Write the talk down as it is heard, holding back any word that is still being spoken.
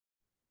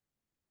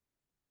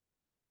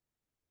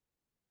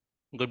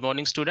Good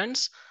morning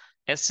students.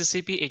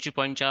 SCCP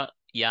एज्युपॉइंटच्या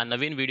या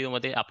नवीन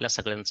व्हिडिओमध्ये आपल्या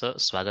सगळ्यांचं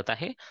स्वागत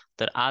आहे.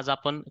 तर आज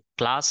आपण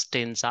क्लास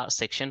 10चा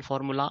section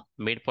formula,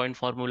 mid point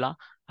formula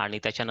आणि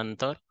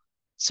त्याच्यानंतर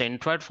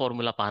सेंट्रॉइड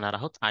फॉर्म्युला पाहणार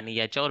आहोत आणि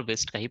याच्यावर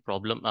बेस्ड काही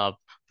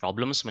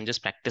प्रॉब्लेम्स म्हणजेच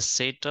प्रॅक्टिस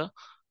सेट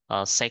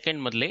सेकंड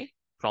मधले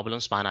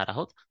प्रॉब्लेम्स पाहणार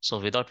आहोत. So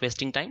without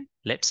wasting time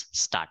let's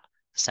start.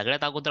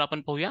 सगळ्यात अगोदर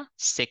आपण पाहूया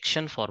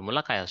सेक्शन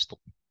फॉर्म्युला काय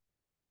असतो.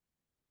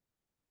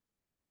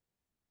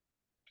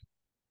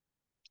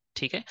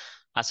 ठीक आहे,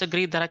 असं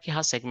गृहीत धरा की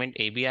हा सेगमेंट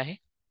ए बी आहे.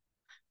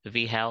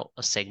 We have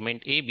a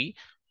segment A B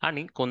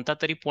आणि कोणता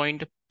तरी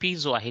पॉइंट पी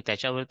जो आहे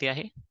त्याच्यावरती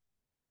आहे.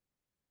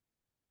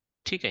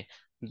 ठीक आहे,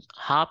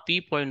 हा पी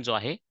पॉइंट जो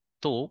आहे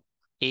तो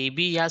ए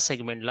बी या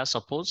सेगमेंटला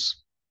सपोज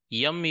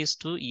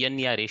m:n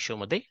या रेशो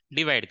मध्ये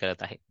डिवाइड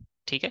करत आहे.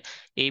 ठीक आहे,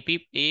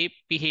 ए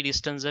पी हे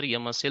डिस्टन्स जर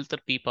m असेल तर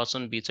पी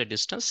पासून बी चं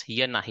डिस्टन्स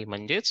n आहे,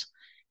 म्हणजेच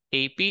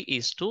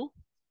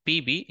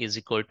AP:PB is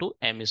equal to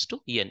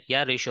m:n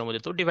या रेशो मध्ये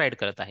तो डिवाइड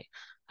करत आहे.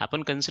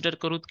 आपण कन्सिडर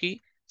करू की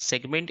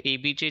सेगमेंट ए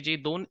बी चे जे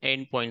दोन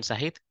एंड पॉइंट्स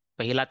आहेत,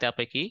 पहिला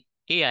त्यापैकी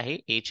ए आहे,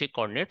 ए चे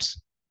कॉर्डिनेट्स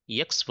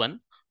x1,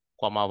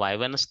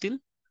 y1 असतील.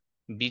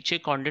 बी चे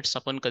कॉर्डिनेट्स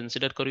आपण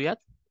कन्सिडर करूयात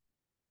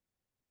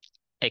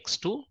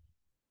x2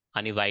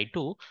 आणि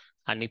y2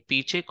 आणि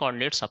पी चे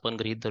कॉर्डिनेट्स आपण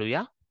गृहीत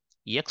धरूया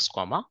x,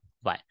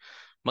 y.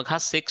 मग हा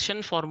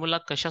सेक्शन फॉर्म्युला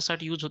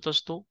कशासाठी यूज होत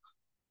असतो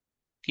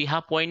की हा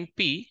पॉइंट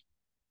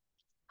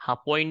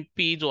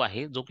पी जो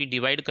आहे, जो की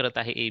डिवाइड करत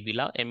आहे ए बी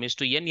ला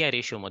m:n या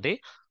रेशो मध्ये,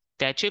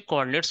 त्याचे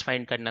कॉर्डिनेट्स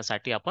फाइंड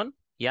करण्यासाठी आपण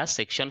या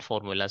सेक्शन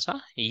फॉर्म्युलाचा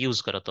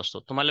यूज करत असतो.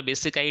 तुम्हाला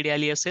बेसिक आयडिया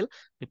आली असेल,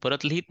 मी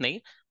परत लिहित नाही.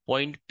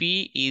 Point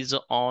P is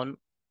on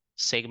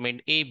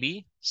segment AB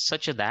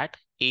such that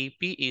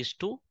AP is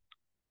to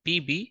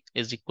PB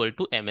is equal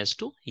to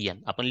MS/n.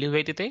 आपण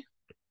लिहूया तिथे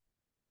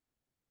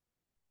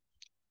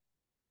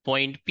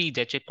पॉइंट P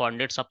ज्याचे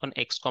कॉर्डिनेट्स आपण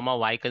x,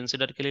 y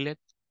कन्सिडर केलेले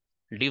आहेत,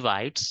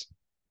 divides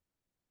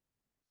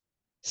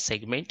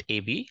segment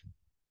AB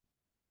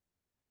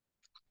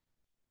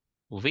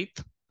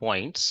with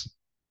points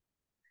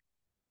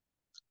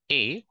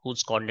A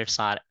whose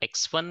coordinates are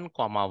x1,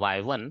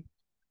 y1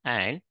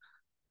 and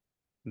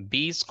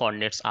B's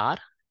coordinates are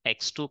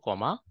x2,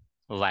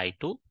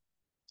 y2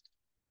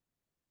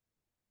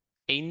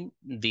 in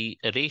the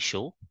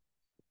ratio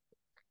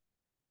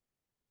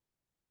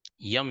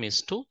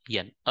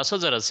m:n. असं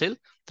जर असेल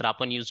तर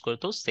आपण यूज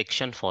करतो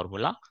section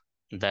formula.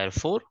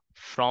 Therefore,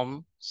 from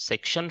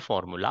section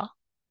formula,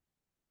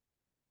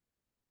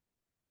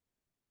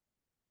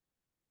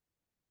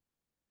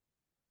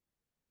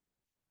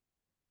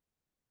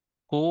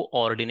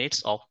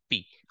 coordinates of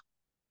P.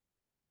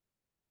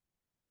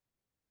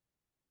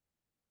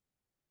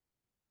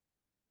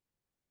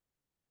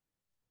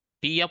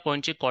 P या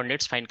पॉइंटचे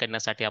coordinates find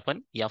करण्यासाठी आपण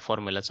या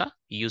फॉर्म्युलाचा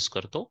यूज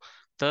करतो.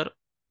 तर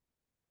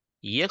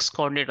x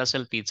कोऑर्डिनेट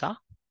असेल P चा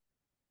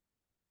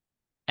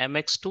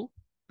mx2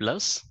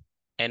 plus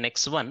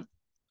nx1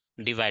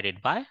 divided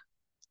by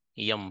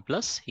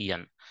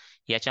m+n.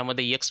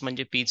 याच्यामध्ये x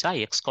म्हणजे P चा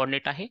x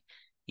कोऑर्डिनेट आहे,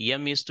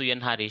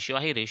 m:n हा रेशो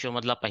आहे, रेशो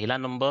मधला पहिला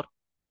नंबर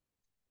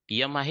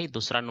m आहे,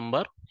 दुसरा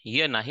नंबर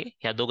n आहे.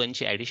 ह्या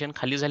दोघांची ऍडिशन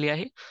खाली झाली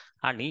आहे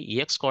आणि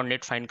x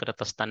कोऑर्डिनेट फाइंड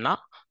करत असताना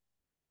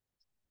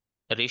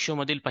रेशो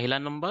मधील पहिला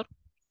नंबर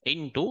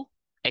इंटू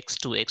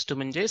x2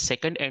 म्हणजे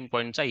second end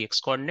पॉइंटचा x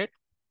coordinate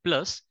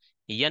plus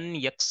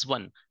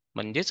nx1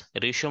 म्हणजेच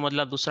रेशो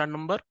मधला दुसरा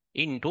नंबर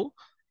इंटू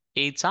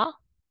ए चा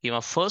किंवा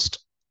फर्स्ट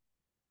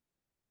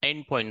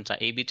एंड पॉइंटचा,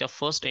 ए बी च्या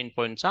first end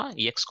पॉइंटचा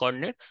x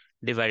coordinate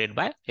divided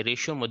by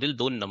ratio मधील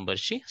दोन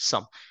नंबरची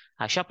सम.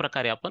 अशा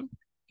प्रकारे आपण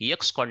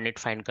x कोऑर्डिनेट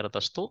फाइंड करत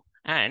असतो.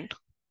 अँड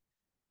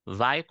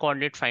y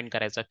कोऑर्डिनेट फाइंड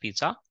करायचा p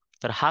चा,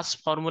 तर हाच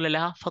फॉर्म्युला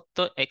लिहा,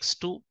 फक्त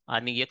x2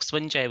 आणि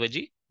x1 च्या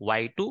ऐवजी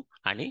y2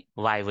 आणि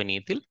y1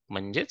 येतील,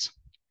 म्हणजेच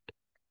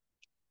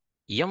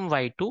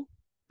my2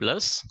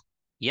 plus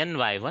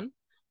ny1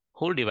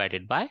 hole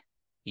divided by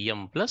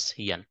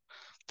m+n.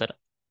 तर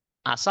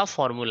असा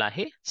फॉर्म्युला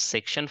आहे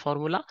सेक्शन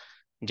फॉर्म्युला,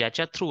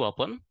 ज्याच्या थ्रू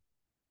आपण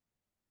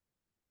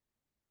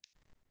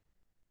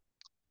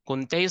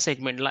कोणत्याही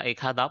सेगमेंटला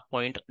एखादा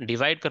पॉइंट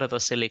डिवाइड करत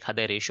असेल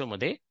एखाद्या रेशो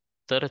मध्ये,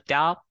 तर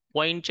त्या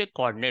पॉइंटचे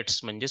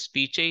कॉर्डिनेट्स म्हणजेच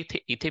पीचे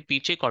इथे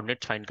पीचे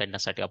कॉर्डिनेट्स फाइंड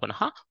करण्यासाठी आपण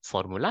हा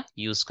फॉर्म्युला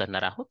यूज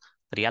करणार आहोत.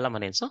 तर याला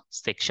म्हणायचं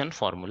सेक्शन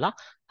फॉर्म्युला.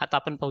 आता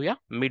आपण पाहूया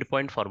मिड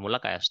पॉइंट फॉर्म्युला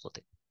काय असतो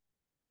ते.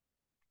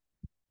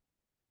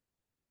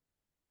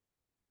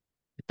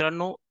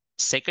 मित्रांनो,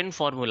 सेकंड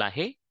फॉर्म्युला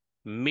आहे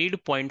मिड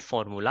पॉइंट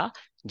फॉर्म्युला,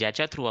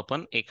 ज्याच्या थ्रू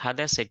आपण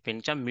एखाद्या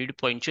सेगमेंटच्या मिड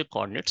पॉइंटचे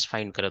कॉर्डिनेट्स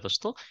फाइंड करत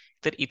असतो.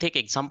 तर इथे एक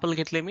एक्झाम्पल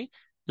घेतले मी.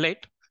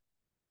 Late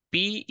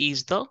P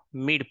is the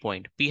mid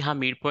point. P हा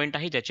मिड पॉइंट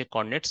आहे ज्याचे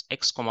कॉर्डिनेट्स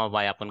x,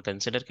 y आपण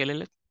कन्सिडर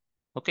केलेले.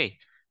 Okay,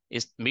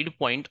 is mid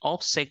point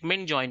of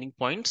segment joining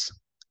points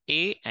A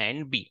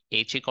and B.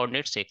 A चे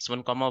कॉर्डिनेट्स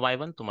x1,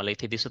 y1 तुम्हाला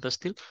इथे दिसत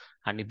असतील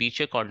आणि B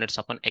चे कॉर्डिनेट्स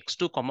आपण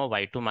x2,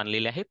 y2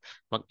 मानलेले आहेत.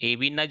 मग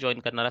AB ना जॉईन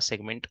करणारा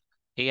सेगमेंट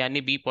ए आणि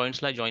बी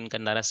पॉइंट्सला जॉईन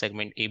करणारा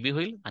सेगमेंट ए बी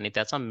होईल आणि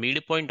त्याचा मिड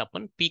पॉइंट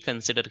आपण पी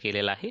कन्सिडर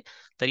केलेला आहे.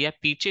 तर या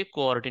पी चे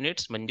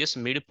कोऑर्डिनेट्स म्हणजेच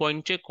मिड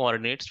पॉइंटचे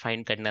कोऑर्डिनेट्स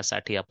फाइंड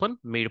करण्यासाठी आपण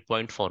मिड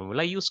पॉइंट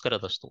फॉर्म्युला यूज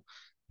करत असतो.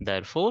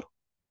 Therefore,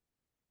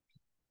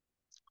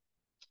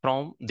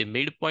 from the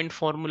midpoint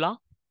formula,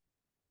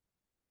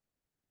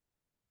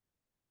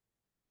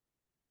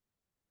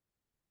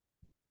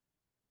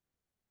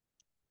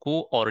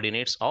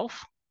 coordinates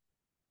of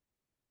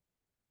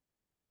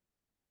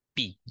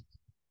P.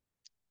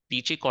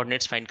 P चे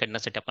कोऑर्डिनेट्स फाइंड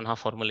करण्यासाठी आपण हा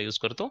फॉर्म्युला यूज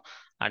करतो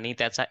आणि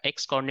त्याचा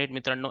एक्स कोऑर्डिनेट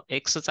मित्रांनो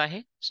एक्सच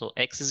आहे. So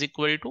x is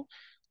equal to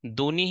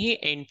दोन्हीही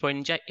एंड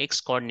पॉइंटच्या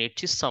x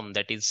कोऑर्डिनेटची some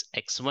that is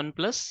x1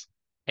 plus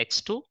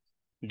x2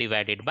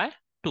 divided by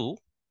 2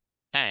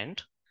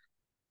 and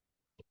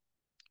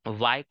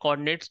y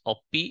coordinates of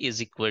P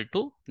is equal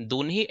to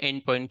दोन्ही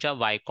एंड पॉइंटच्या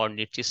y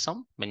coordinateची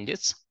सम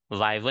म्हणजेच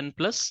y1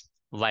 plus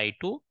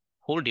y2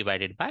 hole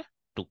divided by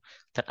 2.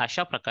 तर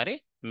अशा प्रकारे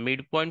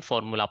mid point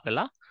formula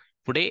आपल्याला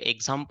पुढे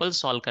एक्झाम्पल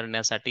सॉल्व्ह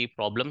करण्यासाठी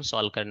प्रॉब्लेम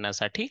सॉल्व्ह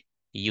करण्यासाठी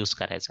यूज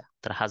करायचा.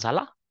 तर हा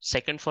झाला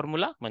सेकंड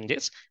फॉर्म्युला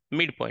म्हणजेच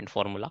mid point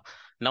formula.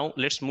 Now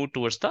let's move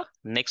towards the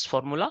next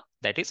formula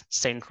that is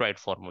centroid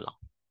formula.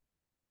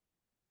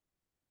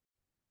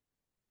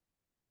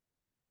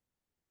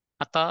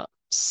 आता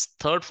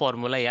थर्ड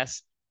फॉर्म्युला या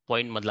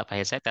पॉइंट मधला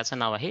पाहायचा आहे, त्याचं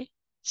नाव आहे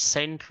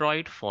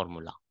सेंट्रॉइड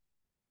फॉर्म्युला.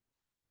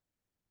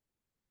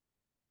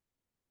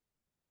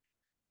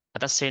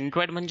 आता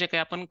सेंट्रॉइड म्हणजे काय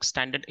आपण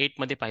स्टँडर्ड 8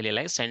 मध्ये पाहिलेलं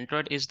आहे.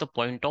 Centroid is the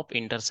point of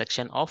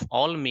intersection of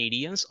all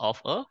मेडियन्स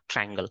of a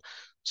triangle.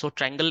 So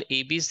triangle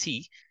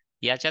ABC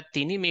याच्या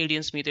तिन्ही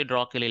मेडियन्स मी ते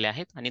ड्रॉ केलेले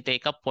आहेत आणि ते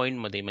एका पॉइंट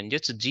मध्ये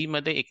म्हणजेच जी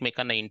मध्ये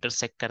एकमेकांना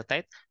इंटरसेक्ट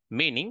करतायत.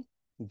 मीनिंग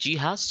जी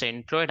हा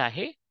सेंट्रॉइड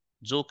आहे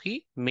जो की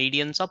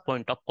मेडियनचा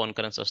पॉइंट ऑफ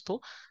कॉन्करन्स असतो.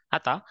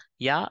 आता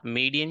या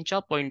मेडियनच्या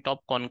पॉइंट ऑफ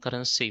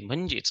कॉन्करन्सचे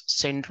म्हणजेच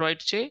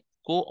सेंट्रॉइडचे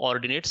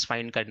कोऑर्डिनेट्स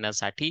फाइंड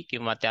करण्यासाठी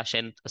किंवा त्या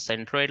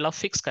सेंट्रॉइडला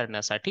फिक्स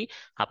करण्यासाठी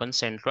आपण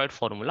सेंट्रॉइड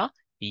फॉर्म्युला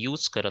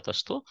यूज करत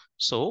असतो.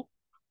 सो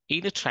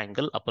इन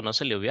ट्रायंगल आपण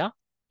असं लिहूया,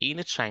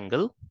 in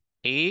triangle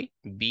A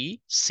B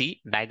C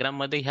diagram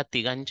मध्ये ह्या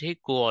तिघांचेही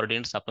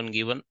कोऑर्डिनेट्स आपण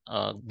गिवन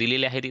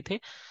दिलेले आहेत इथे.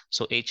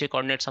 सो ए चे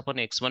कोऑर्डिनेट्स आपण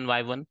x1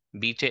 y1,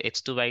 बी चे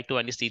x2 y2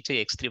 आणि सी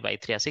चे x3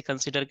 y3 असे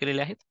कन्सिडर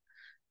केलेले आहेत.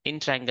 इन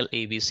ट्रायंगल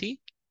एबीसी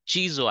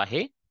जी जो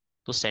आहे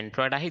तो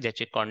सेंट्रॉइड आहे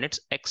ज्याचे कोऑर्डिनेट्स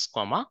x,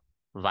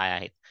 y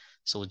आहेत.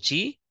 So G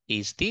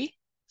is the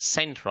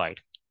centroid.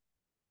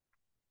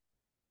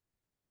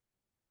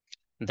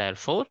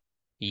 Therefore,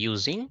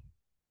 using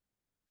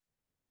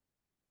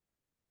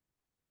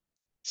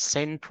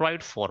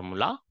centroid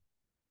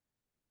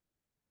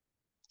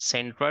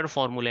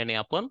फॉर्म्युल्याने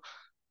आपण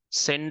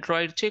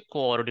सेंट्रॉइडचे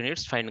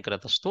कोऑर्डिनेट्स फाइंड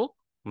करत असतो.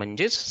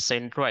 म्हणजेच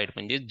सेंट्रॉइड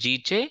म्हणजे जी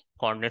चे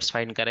कोऑर्डिनेट्स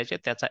फाइंड करायचे,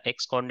 त्याचा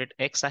एक्स कोऑर्डिनेट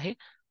एक्स आहे.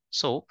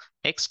 So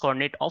x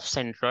coordinate of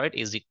centroid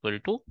is equal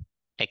to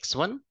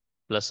x1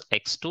 plus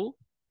x2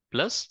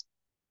 plus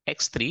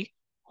x3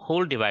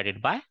 whole divided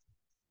by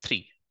 3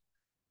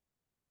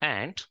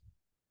 and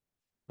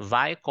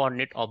y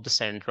coordinate of the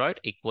centroid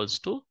equals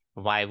to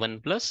y1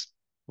 plus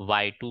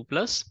y2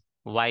 plus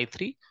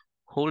y3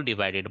 whole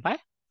divided by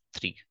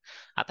 3.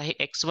 आता हे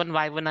x1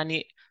 y1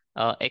 आणि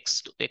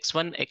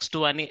x1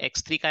 x2 आणि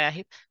x3 काय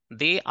आहेत?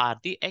 They are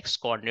the x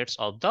coordinates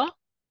of the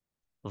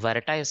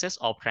vertices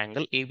of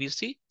triangle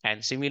ABC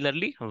and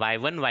similarly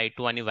y1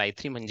 y2 आणि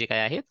y3 म्हणजे काय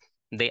आहेत?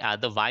 They are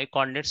the y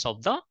coordinates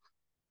of the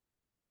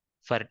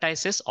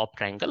vertices of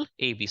triangle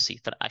ABC.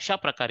 तर अशा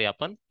प्रकारे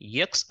आपण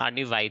x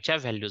आणि y च्या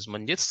व्हॅल्यूज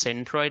म्हणजे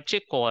सेंट्रॉइडचे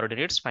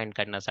कोऑर्डिनेट्स फाइंड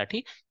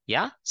करण्यासाठी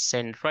या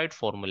सेंट्रॉइड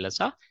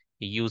फॉर्म्युलाचा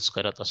यूज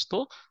करत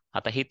असतो.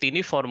 आता हे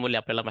तिन्ही फॉर्म्युले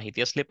आपल्याला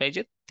माहिती असले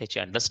पाहिजेत, त्याची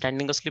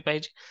अंडरस्टँडिंग असली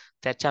पाहिजे,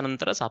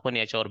 त्याच्यानंतरच आपण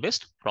याच्यावर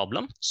बेस्ड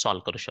प्रॉब्लेम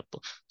सॉल्व्ह करू शकतो.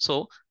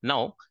 सो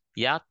नाउ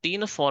या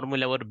तीन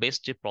फॉर्म्युल्यावर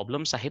बेस्ड जे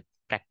प्रॉब्लेम्स आहेत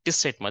प्रॅक्टिस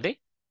सेटमध्ये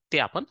ते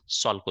आपण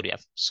सॉल्व्ह करूया.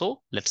 So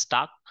let's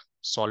start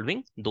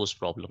solving those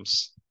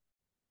problems.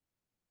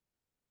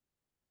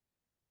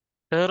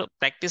 तर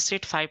प्रॅक्टिस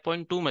सेट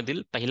 5.2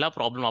 मधील पहिला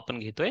प्रॉब्लेम आपण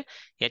घेतोय.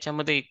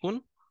 याच्यामध्ये एकूण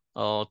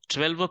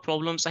 12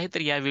 प्रॉब्लेम्स आहेत.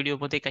 तर या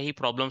व्हिडिओमध्ये काही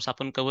प्रॉब्लेम्स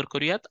आपण कव्हर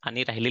करूयात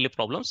आणि राहिलेले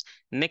प्रॉब्लेम्स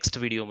नेक्स्ट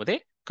व्हिडिओमध्ये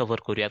कव्हर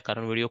करूयात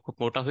कारण व्हिडिओ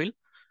खूप मोठा होईल.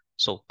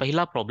 सो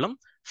पहिला problem,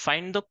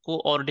 find the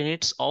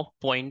coordinates of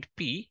point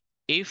P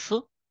if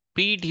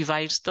P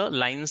divides the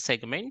line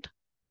segment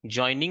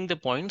joining the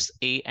points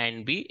A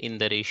and B in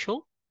the ratio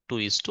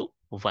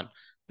 2:1.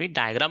 Me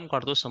diagram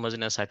काढतो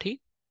समजण्यासाठी.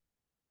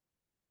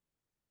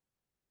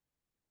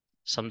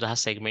 समजा हा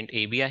सेगमेंट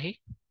ए बी आहे,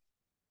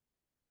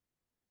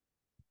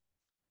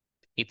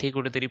 इथे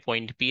कुठेतरी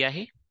पॉइंट पी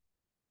आहे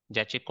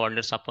ज्याचे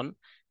कोऑर्डिनेट्स आपण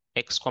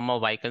x,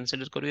 y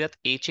कन्सिडर करूयात.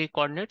 ए चे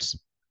कोऑर्डिनेट्स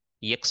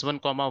x1,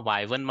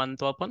 y1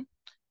 मानतो आपण,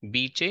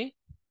 बी चे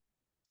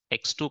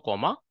x2,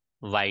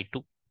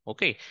 y2.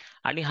 ओके,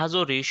 आणि हा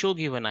जो रेशो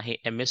गिवन आहे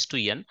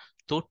ms/n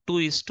तो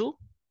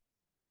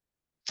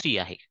 2:3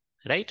 आहे.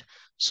 राईट.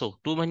 सो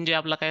 2 म्हणजे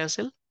आपला काय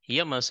असेल,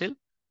 m असेल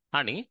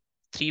आणि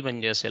 3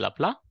 म्हणजे असेल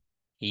आपला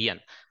n.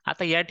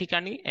 आता या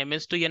ठिकाणी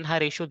ms/n हा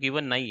रेशो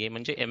गिवन नाहीये,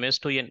 म्हणजे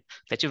ms/n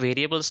त्याचे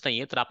व्हेरिएबल्स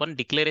नाहीये. तर आपण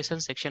डिक्लेरेशन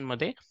सेक्शन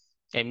मध्ये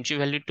एम ची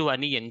व्हॅल्यू 2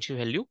 आणि एन ची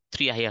व्हॅल्यू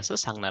 3 आहे असं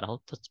सांगणार आहोत.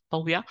 तर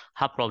पाहूया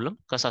हा प्रॉब्लेम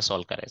कसा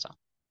सॉल्व्ह करायचा.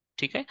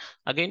 ठीक आहे.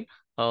 अगेन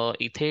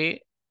इथे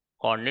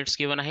कॉर्डिनेट्स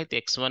गिवन आहेत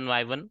x1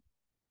 y1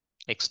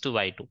 x2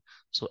 y2.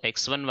 So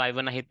x1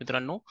 y1 आहेत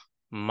मित्रांनो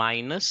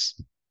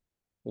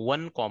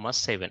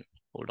 -1,7.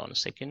 Hold on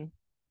second.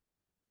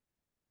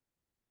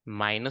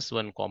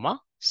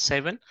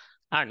 -1,7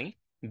 आणि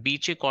b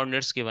चे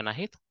कॉर्डिनेट्स गिवन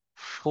आहेत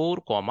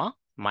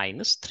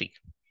 4,-3.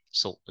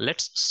 So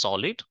let's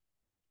solve it.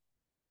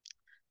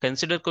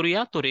 Consider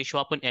करूया तो रेशो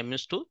आपण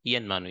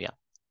m/n मानूया.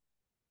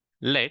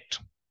 Late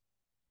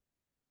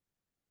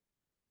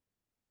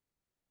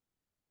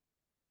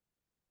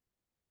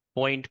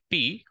point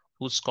P,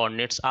 whose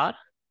coordinates are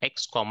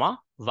x,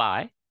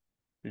 y,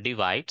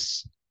 divides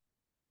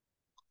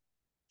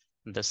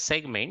the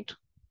segment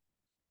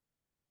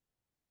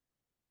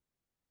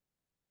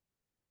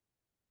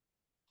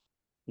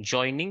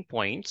joining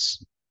points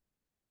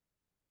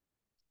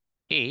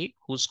A,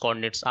 whose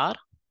coordinates are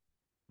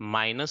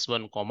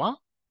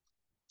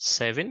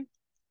 -1,7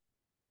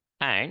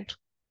 and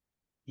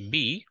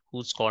B,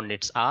 whose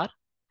coordinates are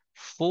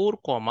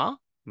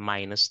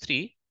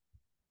 4,-3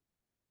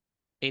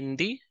 in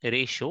the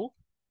ratio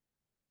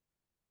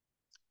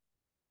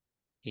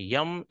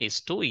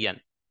m/n.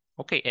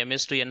 Okay,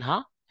 m/n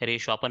हा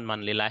ratio आपण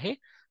मानलेला आहे.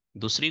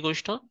 दुसरी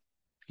गोष्ट,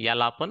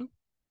 याला आपण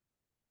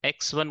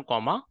x1,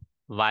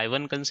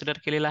 y1 कन्सिडर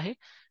केलेला आहे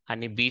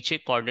आणि b चे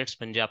कोऑर्डिनेट्स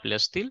म्हणजे आपले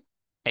असतील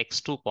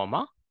x2,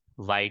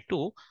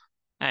 y2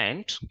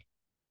 and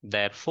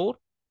therefore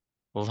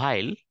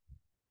while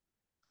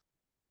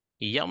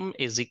m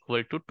is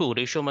equal to 2,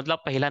 ratio मधला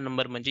पहिला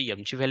नंबर म्हणजे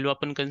m ची व्हॅल्यू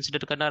आपण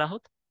कन्सिडर करणार आहोत.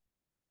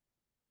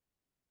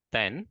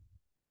 then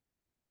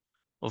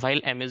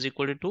while m is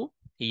equal to 2,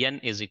 n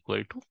is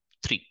equal to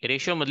 3,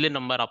 ratio मधले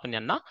नंबर आपण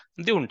यांना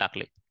देऊन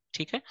टाकले.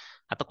 ठीक आहे.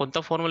 आता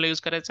कोणता फॉर्म्युला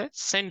यूज करायचा आहे?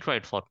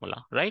 Centroid formula,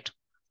 right.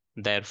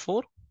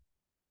 therefore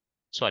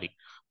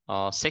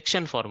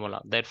section formula.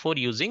 Therefore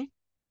using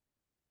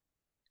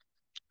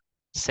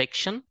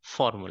section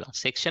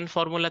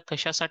formula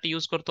कशासाठी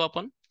यूज करतो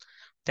आपण?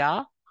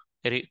 त्या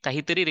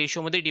काहीतरी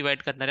रेशो मध्ये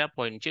डिवाइड करणाऱ्या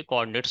पॉइंटचे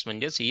कोऑर्डिनेट्स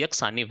म्हणजेच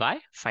x आणि y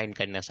फाइंड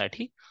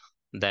करण्यासाठी.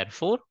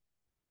 therefore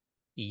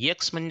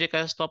x म्हणजे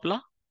काय असतो आपला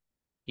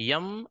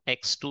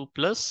mx2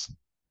 plus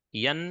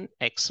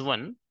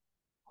nx1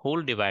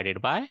 hole divided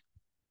by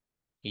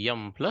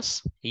m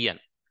plus n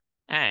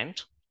and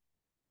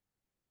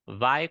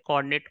y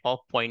coordinate of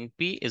point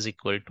P is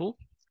equal to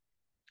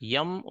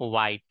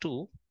my2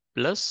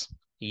 plus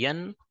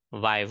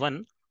ny1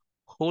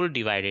 hole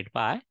divided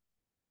by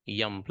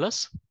m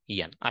plus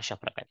n, अशा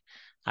प्रकारे.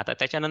 आता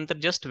त्याच्यानंतर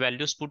just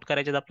values put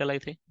करायचे आपल्याला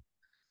इथे.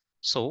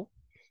 सो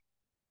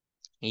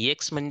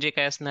x म्हणजे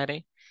काय असणार आहे?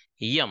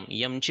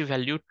 m ची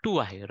व्हॅल्यू 2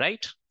 आहे,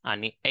 राईट.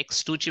 आणि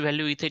x2 ची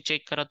व्हॅल्यू इथे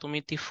चेक करा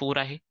तुम्ही, ती 4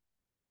 आहे.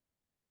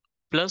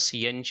 प्लस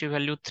n ची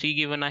व्हॅल्यू 3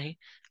 गिवन आहे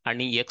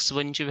आणि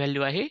x1 ची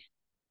व्हॅल्यू आहे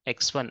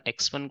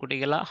x1 कुठे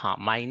गेला? हा,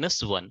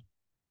 -1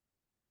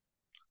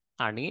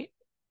 आणि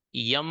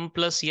m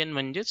प्लस n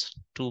म्हणजेच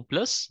 2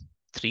 plus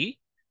 3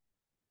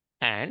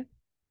 and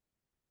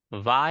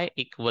y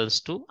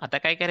equals to, आता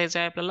काय करायचं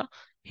आहे आपल्याला?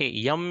 हे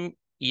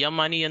m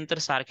आणि n तर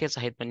सारखेच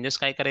आहेत, म्हणजेच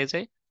काय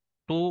करायचंय?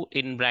 2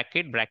 इन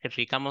ब्रॅकेट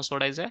रिकामा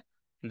सोडायचं आहे.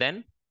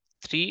 Then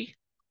 3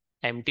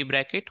 empty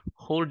bracket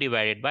hole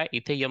divided by,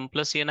 इथे m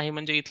प्लस n आहे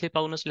म्हणजे इथे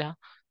पाहूनच लिहा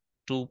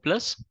 2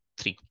 प्लस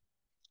 3.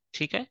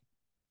 ठीक आहे.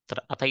 तर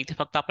आता इथे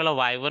फक्त आपल्याला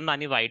y1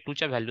 आणि y2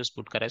 च्या व्हॅल्यूज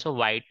पुट करायचं.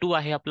 y2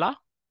 आहे आपला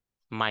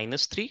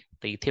 -3,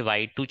 तर इथे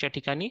y2 च्या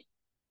ठिकाणी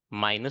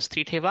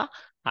 -3 ठेवा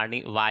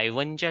आणि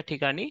y1 च्या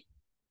ठिकाणी,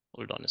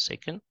 होल्ड ऑन अ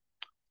सेकंड,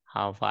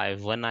 हा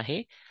y1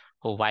 आहे,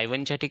 हो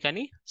y1 च्या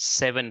ठिकाणी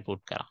 7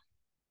 पुट करा,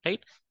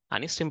 राईट.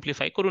 आणि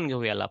सिम्प्लिफाय करून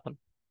घेऊ याला आपण.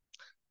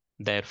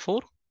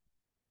 therefore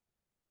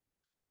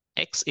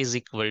x is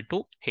equal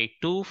to, हे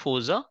 2 4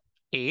 जा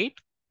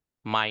 8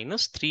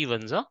 -3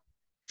 1 जा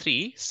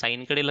 3,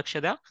 साइन कडे लक्ष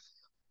द्या.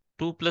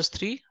 2 प्लस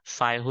 3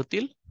 5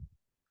 होतील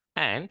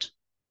and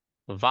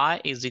y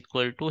is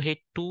equal to, हे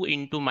 2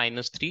 इंटू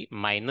 -3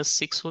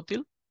 -6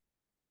 होतील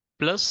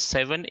प्लस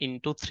 7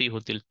 इंटू 3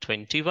 होतील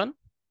 21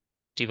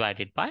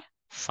 divided by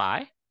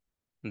 5.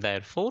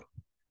 therefore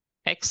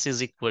x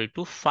is equal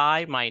to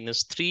 8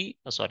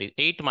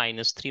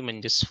 - 3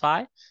 म्हणजेच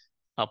 5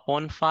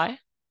 अपॉन 5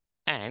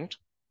 अँड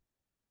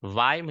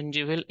y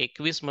म्हणजे होईल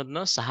 21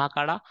 मधनं 6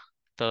 काढा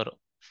तर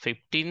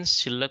 15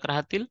 शिल्लक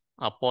राहतील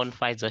अपॉन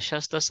 5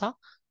 जशाच तसा,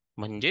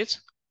 म्हणजेच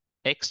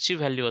x ची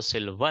व्हॅल्यू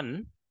असेल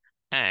 1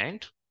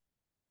 अँड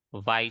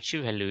y ची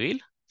व्हॅल्यू येईल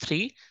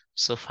 3.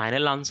 सो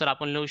फायनल आन्सर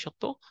आपण लिहू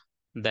शकतो.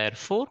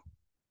 therefore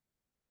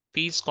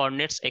P's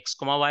coordinates x,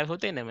 y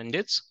होते ना,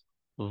 म्हणजेच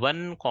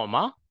 1,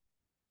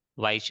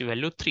 y ची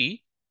value 3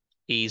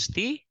 is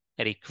the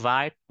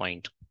required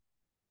point.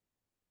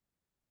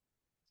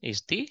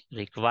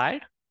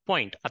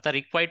 आता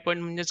रिक्वायर्ड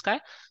पॉइंट म्हणजेच काय?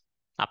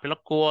 आपल्याला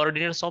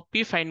कोऑर्डिनेट्स ऑफ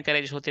P फाइंड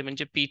करायचे होते,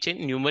 म्हणजे P चे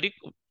न्यूमरिक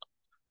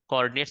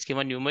कोऑर्डिनेट्स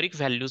किंवा numeric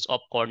values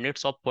of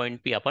coordinates of point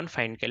P आपण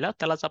फाइंड केला,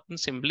 त्यालाच आपण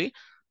सिम्पली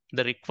द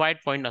रिक्वायर्ड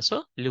पॉइंट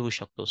असं लिहू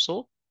शकतो.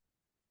 So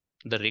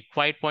the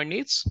required point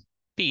is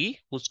P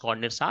whose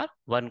coordinates are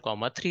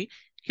 1,3,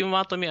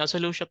 किंवा तुम्ही असं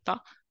लिहू शकता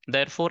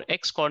therefore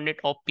x coordinate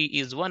of P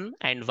is 1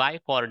 and y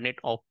coordinate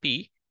of P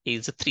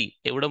is 3.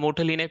 एवढं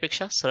मोठं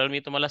लिहिण्यापेक्षा सरळ मी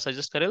तुम्हाला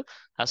सजेस्ट करेल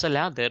असं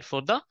लिहा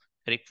therefore the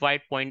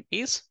required point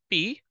is P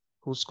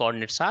whose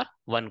coordinates are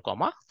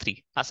 1,3.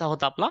 असा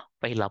होता आपला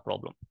पहिला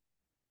प्रॉब्लेम.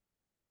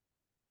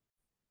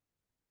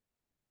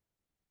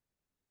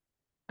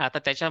 आता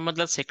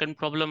त्याच्यामधला सेकंड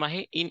प्रॉब्लेम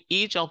आहे in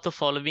each of the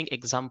following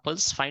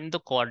examples find the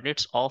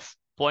coordinates of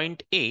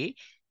point A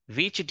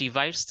which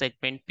divide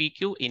segment P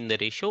Q in the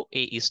ratio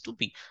A is to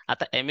be.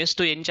 आता M S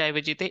to N च्या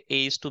ऐवजी ते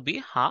ए is to be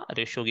हा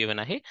ratio given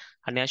आहे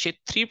आणि असे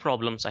 3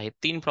 problems आहेत,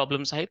 3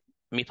 problems आहेत.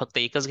 मी फक्त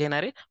एकच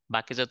घेणार आहे,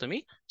 बाकीचं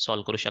तुम्ही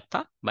सॉल्व्ह करू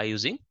शकता by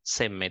using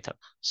same method.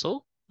 So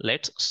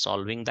let's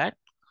solving that.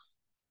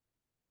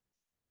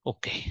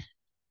 Okay,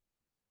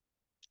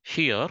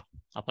 here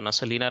आपण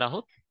असं लिहिणार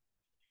आहोत.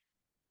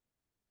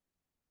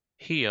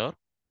 हिअर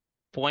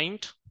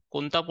पॉइंट,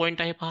 कोणता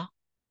पॉइंट आहे पहा,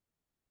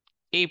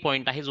 ए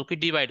पॉइंट आहे जो की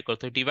डिवाइड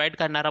करतोय. डिवाइड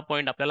करणारा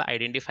पॉइंट आपल्याला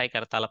आयडेंटिफाय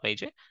करता आला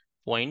पाहिजे.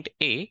 पॉइंट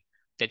ए,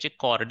 त्याचे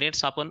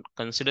कोऑर्डिनेट्स आपण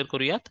कन्सिडर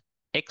करूयात.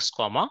 X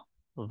comma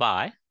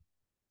y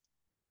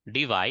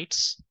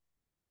divides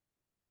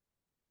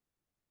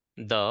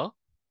the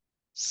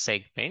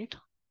segment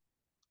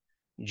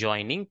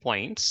joining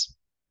points.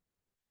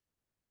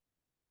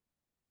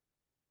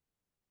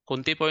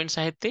 कोणते पॉइंट्स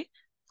आहेत ते?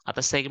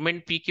 आता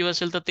सेगमेंट पी क्यू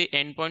असेल तर ते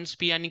एंड पॉइंट्स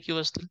पी आणि क्यू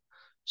असतील.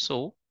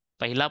 सो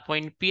पहिला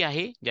पॉइंट पी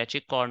आहे ज्याचे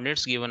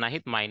कोऑर्डिनेट्स गिवन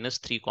आहेत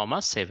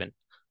 -3,7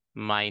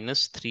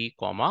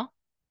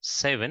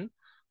 -3,7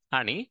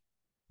 आणि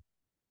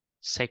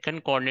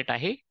सेकंड कोऑर्डिनेट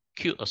आहे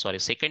क्यू, सॉरी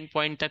सेकंड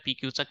पॉइंट त्या पी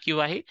क्यूचा क्यू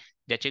आहे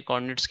ज्याचे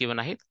कोऑर्डिनेट्स गिवन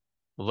आहेत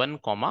 1,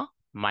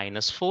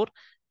 -4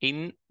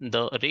 इन द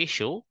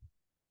रेशो.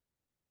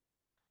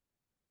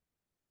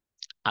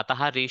 आता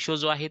हा रेशो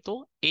जो आहे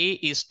तो ए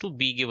इज टू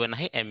बी गिवन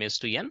आहे, एम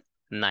एस टू एन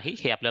नाही,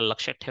 हे आपल्याला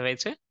लक्षात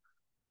ठेवायचंय.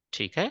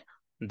 ठीक आहे.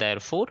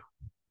 Therefore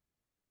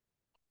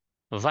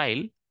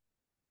while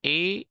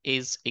a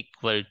is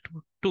equal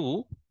to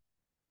 2,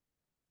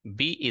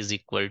 b is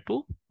equal to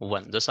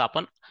 1, जसं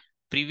आपण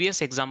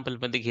प्रिव्हियस एक्झाम्पल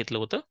मध्ये घेतलं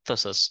होतं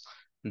तसंच.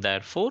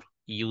 देअरफॉर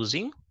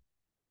युजिंग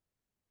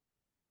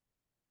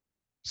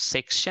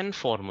सेक्शन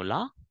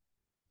फॉर्म्युला,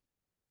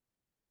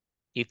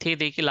 इथे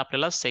देखील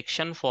आपल्याला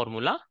सेक्शन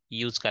फॉर्म्युला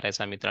यूज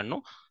करायचा मित्रांनो.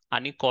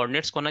 आणि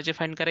कोऑर्डिनेट्स कोणाचे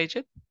फाइंड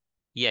करायचे?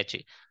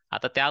 याचे.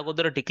 आता त्या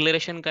अगोदर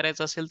डिक्लेरेशन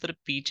करायचं असेल तर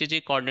पी चे जे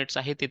कोऑर्डिनेट्स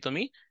आहेत ते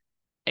तुम्ही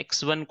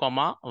x1,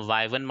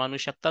 y1 मानू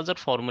शकता. जर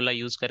फॉर्म्युला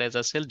यूज करायचा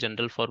असेल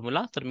जनरल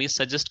फॉर्म्युला, तर मी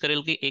सजेस्ट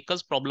करेल की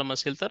एकच प्रॉब्लेम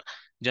असेल तर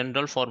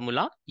जनरल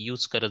फॉर्म्युला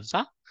यूज करत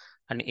जा.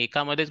 आणि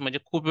एकामध्येच म्हणजे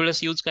खूप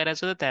वेळेस यूज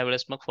करायचं तर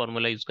त्यावेळेस मग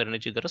फॉर्म्युला यूज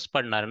करण्याची गरज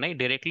पडणार नाही,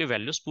 डायरेक्टली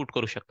व्हॅल्यूज पुट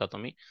करू शकता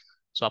तुम्ही.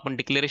 सो आपण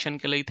डिक्लेरेशन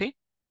केलं इथे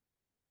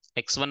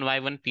x1,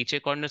 y1 p चे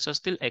कोऑर्डिनेट्स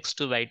असतील,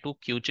 x2, y2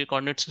 q चे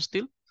कोऑर्डिनेट्स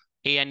असतील,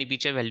 a आणि b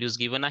च्या व्हॅल्यूज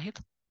गिवन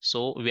आहेत.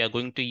 So we R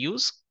going to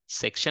use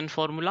section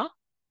formula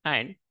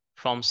and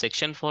from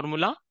section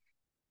formula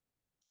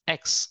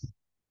x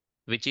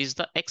which is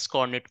the x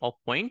coordinate of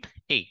point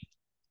A.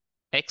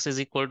 x is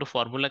equal to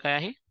formula काय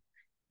आहे?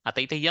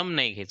 आता इथे m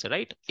नाही घ्यायचं,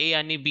 right. a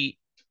आणि b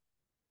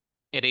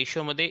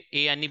ratio मध्ये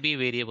a आणि b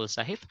variables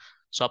आहेत.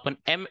 सो आपण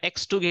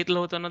mx2 घेतलं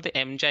होतं ना, ते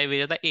m च्या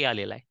ऐवजी आता a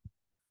आलेला आहे.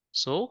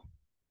 सो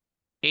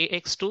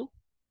ax2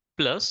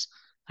 प्लस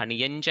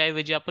आणि n च्या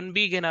ऐवजी आपण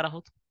b घेणार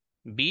आहोत,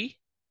 b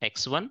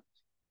x1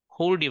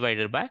 hole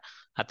divided by,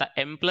 आता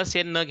m प्लस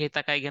n न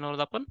घेता काय घेणार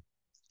आहोत आपण?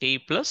 a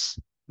plus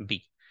b.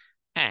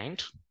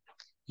 अँड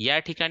या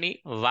ठिकाणी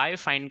y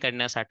फाइंड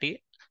करण्यासाठी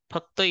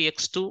फक्त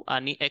x2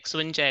 आणि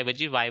x1 च्या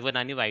ऐवजी y1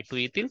 आणि y2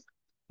 येतील.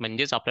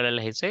 म्हणजेच आपल्याला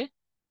लिहायचंय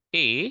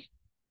a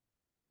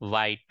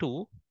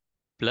y2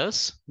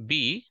 plus b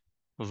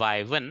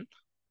y1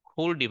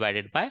 hole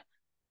divided by,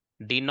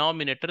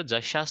 denominator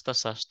जशाच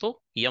तसा असतो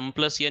m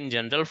प्लस n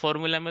जनरल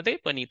फॉर्म्युल्यामध्ये,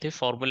 पण इथे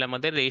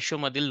फॉर्म्युल्यामध्ये रेशो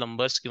मधील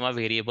नंबर्स किंवा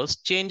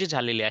व्हेरिएबल्स चेंज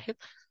झालेले आहेत.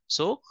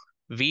 So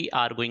we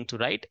R going to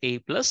right a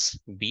plus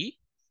b.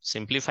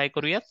 Simplify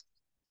करूयात.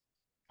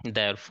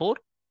 Therefore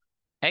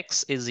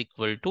x is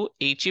equal to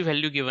a ची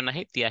व्हॅल्यू गिवन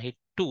आहे ती आहे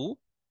 2,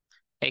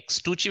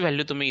 x2 ची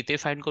व्हॅल्यू तुम्ही इथे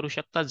फाइंड करू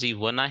शकता जी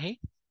 1 आहे,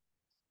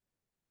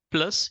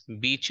 प्लस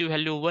b ची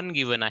व्हॅल्यू 1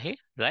 गिवन आहे,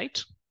 राईट.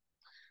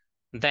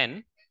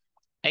 देन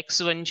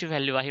x1 ची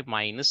व्हॅल्यू आहे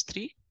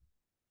 -3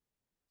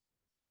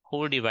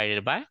 hole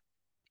divided by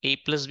a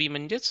plus b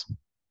म्हणजेच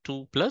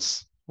 2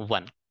 प्लस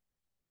 1.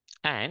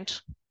 अँड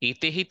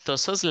इथेही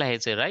तसंच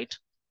लिहायचंय, राईट.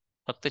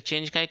 फक्त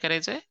चेंज काय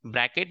करायचंय,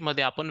 ब्रॅकेट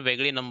मध्ये आपण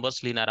वेगळे नंबर्स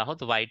लिहिणार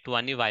आहोत y2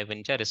 आणि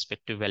y1 च्या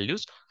respective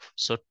values.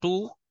 So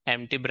 2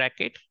 empty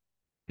bracket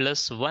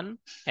plus 1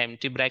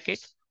 empty bracket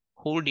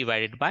hole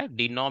divided by,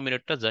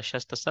 denominator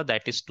जशाच तसा,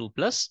 that is 2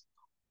 plus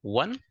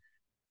 1.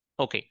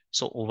 Okay,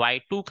 so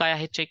y2 काय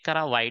आहे चेक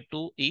करा.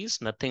 y2 is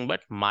nothing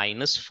but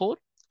 -4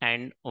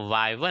 and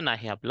y1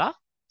 आहे आपला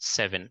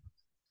 7.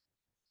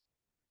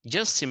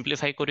 जस्ट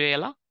सिम्प्लिफाय करूया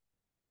याला.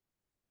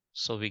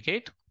 So we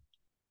get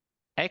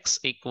x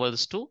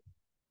equals to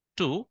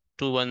 2,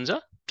 2 1 जा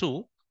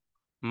 2,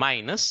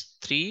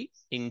 -3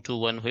 into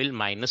 1 होईल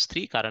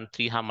 -3, कारण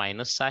 3 हा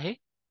मायनसचा आहे,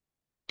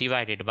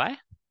 डिवायडेड बाय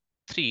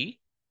 3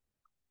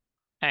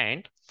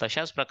 अँड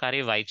तशाच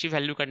प्रकारे y ची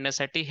व्हॅल्यू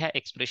काढण्यासाठी ह्या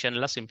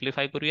एक्सप्रेशनला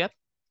सिम्प्लिफाय करूयात.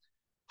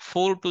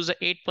 4 टू ज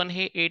 8 पण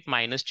हे 8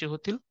 मायनसचे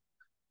होतील,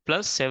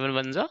 प्लस 7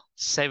 वन ज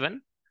 7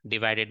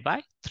 divided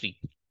by 3.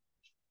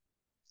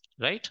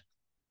 Right,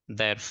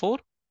 therefore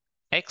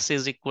x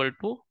is equal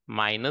to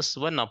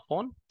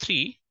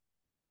 -1/3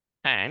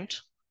 and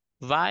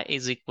y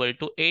is equal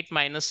to 8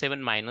 -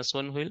 7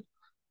 -1 होईल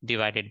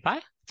divided by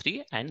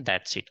 3 and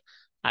that's it.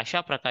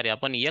 अशा प्रकारे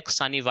आपण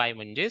x आणि y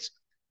म्हणजेच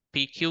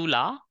PQ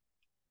ला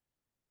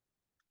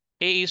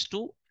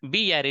A:B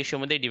या रेशो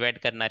मध्ये डिवाइड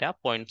करणाऱ्या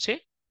पॉइंटचे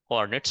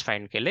कोऑर्डिनेट्स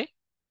फाइंड केले.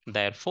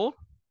 Therefore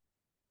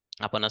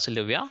आपण असे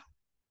लिहूया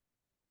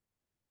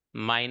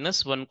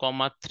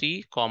 -1,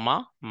 3,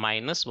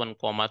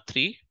 -1,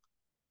 3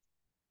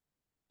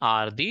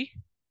 are the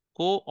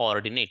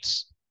coordinates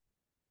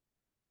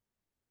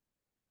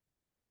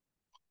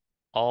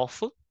of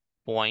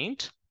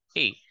point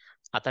A.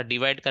 आता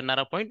डिवाइड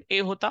करणारा पॉइंट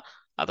A होता.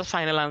 आता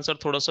फायनल आन्सर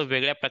थोडंसं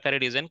वेगळ्या प्रकारे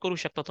डिझाईन करू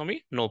शकता तुम्ही,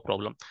 नो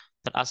प्रॉब्लेम.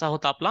 तर असा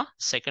होता आपला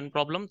सेकंड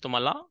प्रॉब्लेम.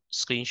 तुम्हाला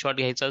स्क्रीनशॉट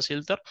घ्यायचा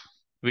असेल तर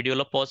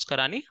व्हिडिओला पॉज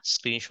करा आणि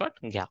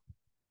स्क्रीनशॉट घ्या.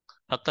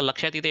 फक्त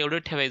लक्षात इथे एवढं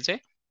ठेवायचंय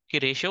की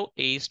रेशो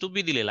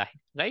A:B दिलेला आहे,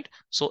 राईट.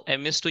 सो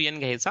M:N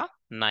घ्यायचा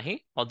नाही,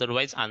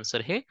 अदरवाईज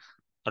आन्सर हे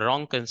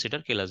रॉंग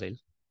कन्सिडर केलं जाईल.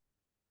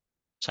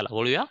 चला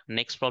वळूया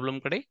नेक्स्ट प्रॉब्लेम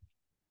कडे.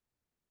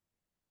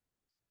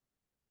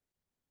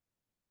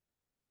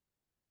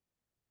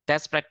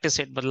 त्याच प्रॅक्टिस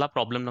सेट बदला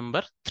problem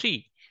number 3.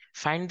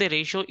 Find the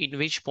ratio in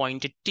which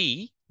point T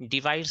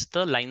divides the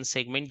line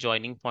segment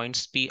joining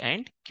points P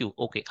and Q.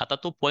 Okay, आता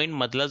तो पॉइंट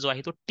मधला जो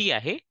आहे तो T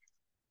आहे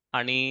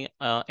आणि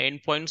end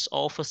points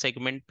of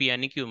segment P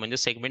आणि Q म्हणजे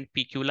सेगमेंट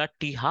PQ ला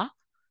T हा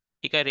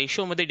एका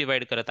रेशो मध्ये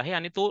डिवाइड करत आहे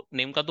आणि तो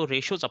नेमका तो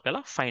रेशोच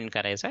आपल्याला फाइंड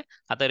करायचा आहे.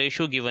 आता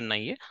रेशो गिवन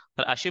नाहीये,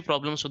 तर असे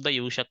प्रॉब्लेम सुद्धा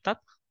येऊ शकतात.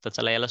 तर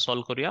चला याला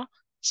सॉल्व्ह करूया.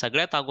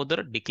 सगळ्यात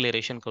अगोदर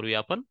डिक्लेरेशन करूया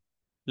आपण.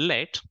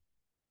 लेट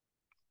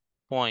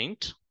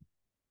पॉइंट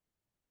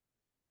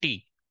T,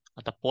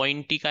 आता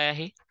पॉइंट T काय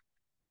आहे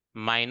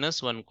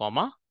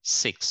 -1,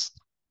 6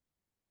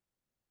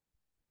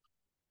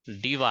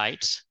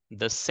 divides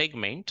the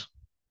segment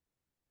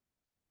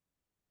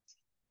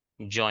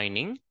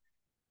joining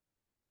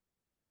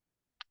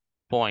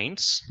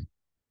points.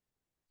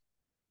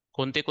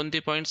 कोणते कोणते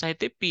पॉइंट्स आहेत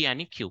ते P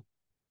आणि Q.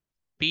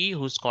 P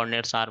whose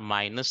coordinates are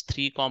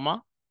 -3,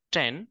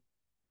 10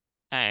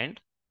 and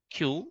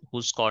Q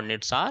whose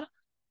coordinates are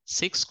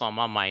 6,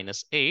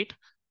 -8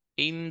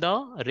 in the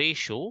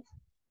ratio.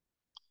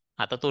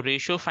 आता तो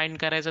रेशो फाइंड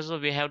करायचा, so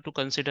we have to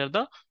consider the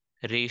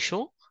ratio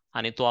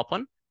आणि तो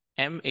आपण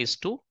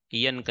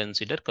M:N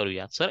कन्सिडर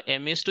करूया. सर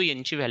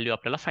M:N ची व्हॅल्यू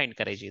आपल्याला फाइंड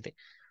करायची इथे.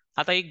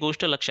 आता एक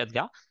गोष्ट लक्षात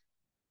घ्या,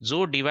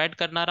 जो डिवाइड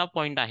करणारा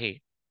पॉइंट आहे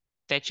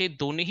त्याचे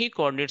दोन्ही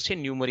कोऑर्डिनेट्स हे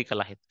न्यूमरिकल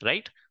आहेत,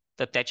 राईट.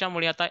 तर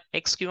त्याच्यामुळे आता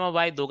x किंवा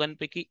y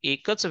दोघांपैकी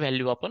एकच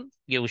व्हॅल्यू आपण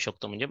घेऊ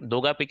शकतो, म्हणजे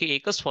दोघांपैकी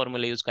एकच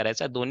फॉर्म्युला यूज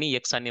करायचा, दोन्ही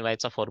x आणि y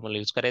चा फॉर्म्युला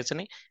यूज करायचा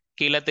नाही.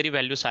 केला तरी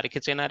व्हॅल्यू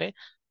सारखीच येणार आहे.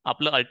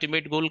 आपलं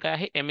अल्टिमेट गोल काय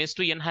आहे,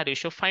 M:N हा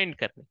रेशो फाइंड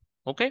करणे.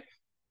 ओके,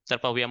 तर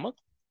पाहूया मग.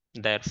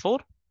 Therefore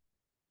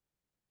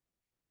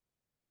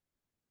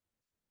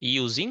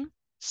युजिंग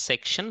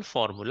सेक्शन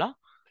फॉर्म्युला,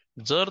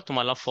 जर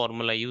तुम्हाला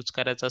फॉर्म्युला यूज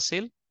करायचा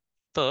असेल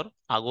तर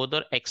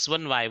अगोदर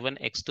x1, y1,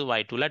 x2,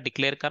 y2 ला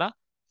डिक्लेअर करा.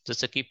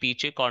 जसं की P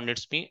चे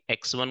कोऑर्डिनेट्स मी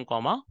x1,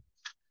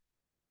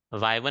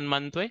 y1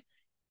 मानतोय.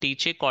 T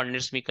चे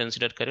कोऑर्डिनेट्स मी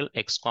कन्सिडर करेल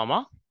x,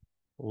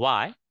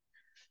 y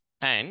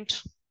अँड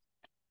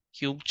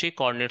Q चे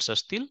कोऑर्डिनेट्स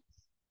असतील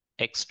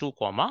x2,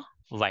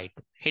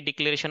 y2. हे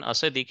डिक्लेरेशन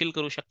असं देखील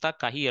करू शकता,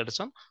 काही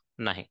अडचण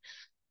नाही.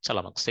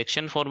 चला मग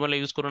सेक्शन फॉर्म्युला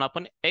यूज करून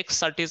आपण x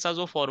साठीचा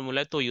जो फॉर्म्युला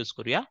आहे तो यूज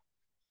करूया.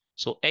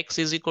 So x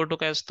is equal to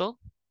काय असतं,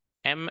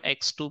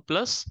 mx2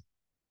 plus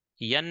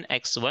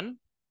nx1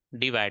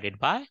 divided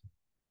by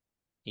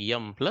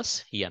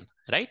m+n,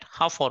 right.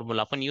 हा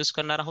फॉर्म्युला आपण यूज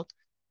करणार आहोत.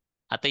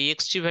 आता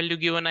x ची व्हॅल्यू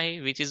गिवन आहे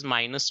विच इज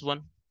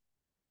 -1.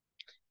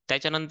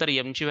 त्याच्यानंतर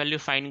m ची व्हॅल्यू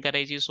फाइंड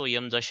करायची, सो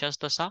m जशाच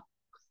तसा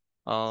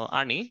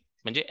आणि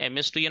म्हणजे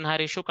M:N हा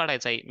रेशो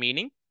काढायचा आहे,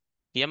 मिनिंग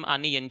m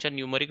आणि n च्या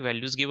न्यूमरिक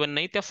व्हॅल्यूज गिवन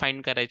नाही, त्या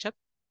फाइंड करायच्यात.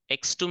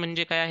 x2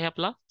 म्हणजे काय आहे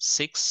आपला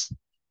 6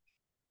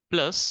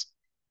 प्लस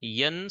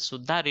n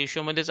सुद्धा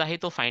रेशो मध्येच आहे,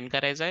 तो फाइंड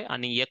करायचा आहे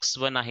आणि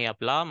x1 आहे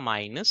आपला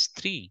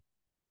 -3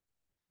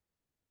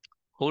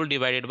 होल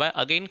डिवायडेड बाय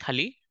अगेन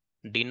खाली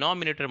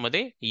डिनॉमिनेटर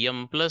मध्ये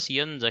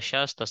m+n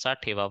जशाच तसा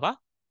ठेवावा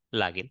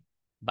लागेल.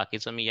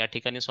 बाकीचं मी या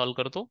ठिकाणी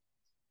सॉल्व्ह करतो.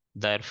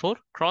 Therefore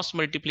क्रॉस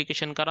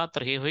मल्टिप्लिकेशन करा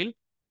तर हे होईल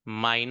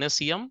 -m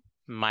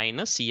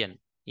 - n.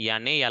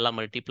 याने याला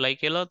मल्टिप्लाय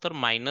केलं तर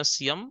 -m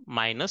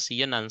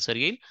 - n आन्सर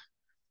येईल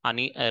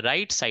आणि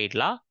राईट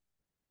साइडला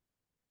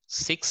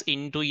 6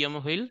 इंटू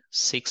m होईल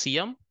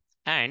 6m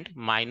अँड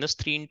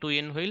 -3 इंटू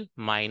n होईल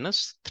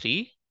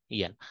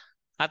 -3n.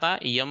 आता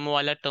m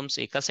वाल्या टर्म्स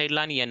एका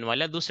साइडला आणि n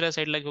वाल्या दुसऱ्या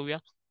साइडला घेऊया.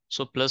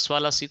 सो प्लस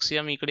वाला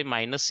 6m इकडे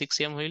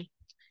 -6m होईल.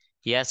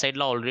 या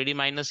साइडला ऑलरेडी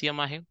 -m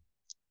आहे.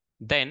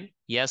 देन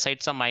या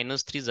साइडचा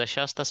 -3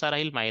 जशाच तसा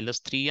राहील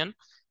 -3n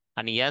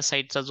आणि या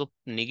साइडचा जो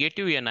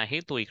निगेटिव्ह n आहे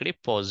तो इकडे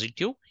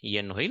पॉझिटिव्ह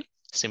n होईल.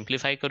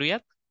 सिम्प्लिफाय करूयात.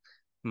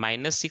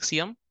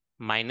 -6m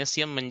मायनस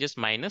एम म्हणजेच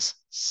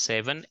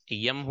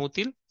 -7m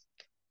होतील.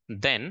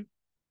 देन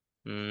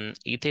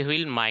इथे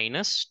होईल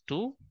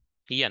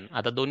 -2n.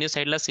 आता दोन्ही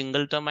साईडला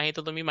सिंगल टर्म आहे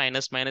तर तुम्ही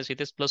मायनस मायनस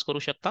इथेच प्लस करू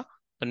शकता,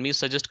 पण मी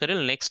सजेस्ट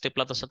करेल नेक्स्ट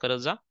स्टेपला तसं करत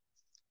जा.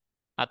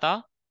 आता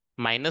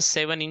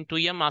 -7 इंटू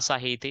एम असं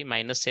आहे इथे,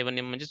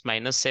 -7m म्हणजेच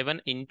 -7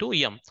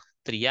 × m.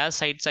 तर या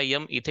साईडचा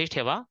m इथे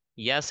ठेवा,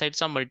 या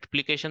साईडचा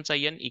मल्टिप्लिकेशनचा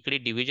n इकडे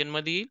डिव्हिजन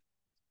मध्ये येईल,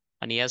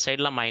 आणि या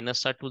साईडला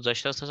मायनसचा 2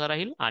 जसा तसा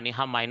राहील, आणि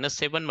हा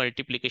 -7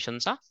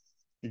 मल्टिप्लिकेशनचा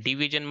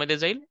डिव्हिजन मध्ये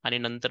जाईल, आणि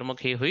नंतर मग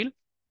हे होईल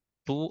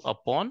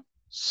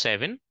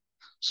 2/7.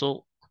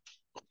 सो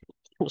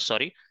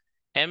सॉरी,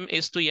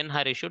 m:n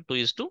हा रेशो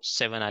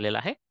 2:7 आलेला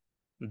आहे.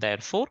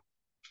 therefore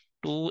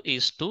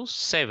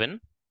 2:7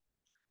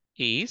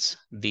 is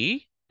the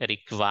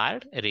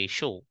required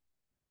ratio.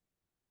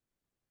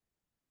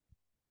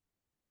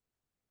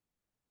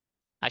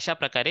 अशा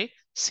प्रकारे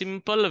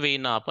सिंपल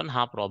वेनं आपण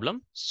हा प्रॉब्लेम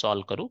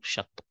सॉल्व्ह करू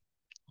शकतो.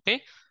 ओके,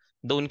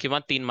 2 किंवा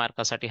 3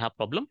 मार्कासाठी हा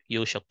प्रॉब्लेम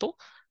येऊ शकतो.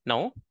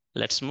 Now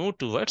let's move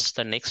towards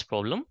the next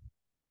problem.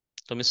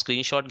 तुम्ही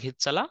स्क्रीनशॉट घेत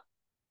चला.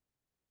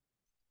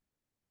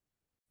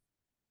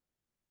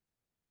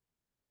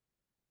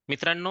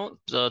 मित्रांनो,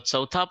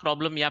 चौथा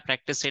प्रॉब्लेम या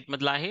प्रॅक्टिस सेट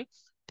मधला आहे.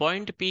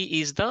 Point P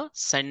is the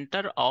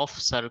centre of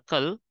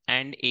circle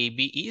and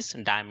AB is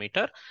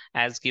diameter.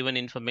 As given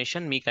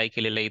information, मी काय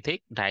केलेलं इथे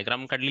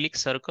डायग्राम काढलेली,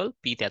 सर्कल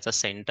P त्याचा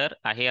सेंटर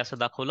आहे असं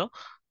दाखवलं,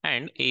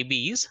 and AB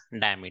is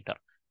diameter.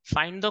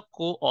 Find the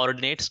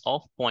coordinates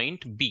of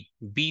point B.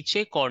 B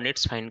चे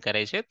कोऑर्डिनेट्स फाइंड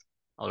करायचे.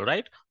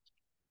 ऑलराईट.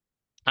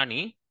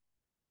 आणि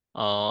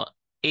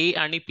A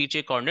आणि P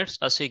चे कोऑर्डिनेट्स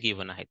असे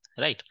गिवन आहेत.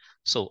 राईट.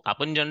 सो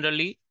आपण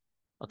जनरली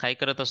काय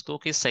करत असतो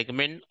की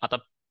सेगमेंट, आता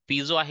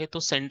P जो आहे तो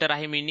सेंटर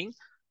आहे, मिनिंग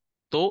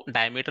तो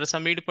डायमीटरचा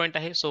मिड पॉइंट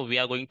आहे. So we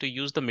R going to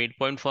use the mid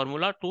point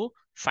formula to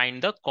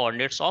find the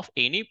coordinates of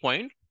any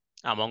point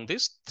among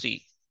this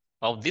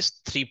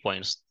three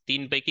points.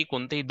 3 पैकी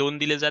कोणतेही 2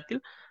 दिले जातील,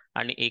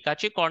 आणि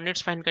एकाचे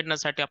कोऑर्डिनेट्स फाइंड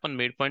करण्यासाठी आपण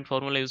मिड पॉइंट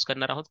फॉर्म्युला यूज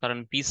करणार आहोत,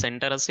 कारण P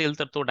सेंटर असेल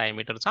तर तो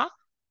डायमीटरचा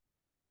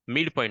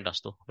मिड पॉइंट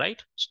असतो.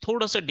 राईट.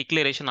 थोडंसं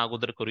डिक्लेरेशन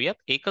अगोदर करूयात.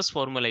 एकच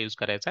फॉर्म्युला यूज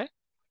करायचा आहे.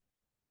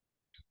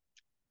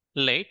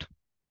 लेट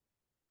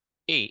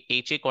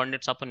ए चे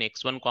कोऑर्डिनेट्स आपण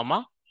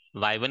x1,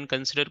 y1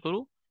 कन्सिडर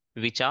करू,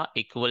 which are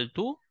equal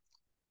to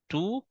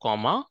 2,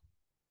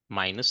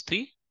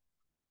 -3.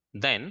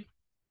 Then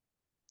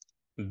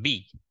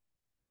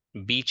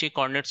बी चे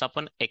कोऑर्डिनेट्स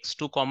आपण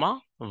x2,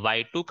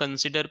 y2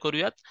 कन्सिडर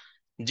करूयात,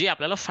 जे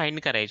आपल्याला फाइंड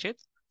करायचे.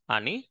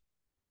 आणि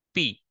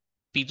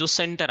पी जो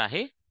सेंटर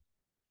आहे,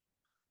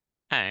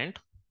 अँड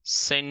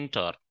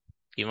सेंटर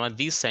किंवा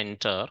दी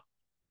सेंटर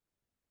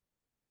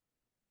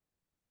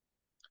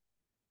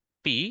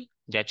P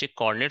ज्याचे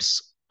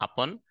कोऑर्डिनेट्स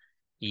आपण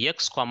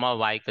x,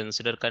 y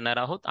कन्सिडर करणार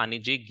आहोत, आणि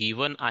जे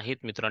गिवन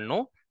आहेत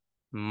मित्रांनो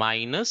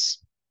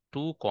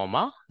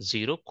 -2,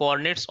 0.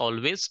 कोऑर्डिनेट्स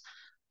ऑलवेज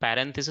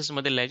पॅरेंथेसिस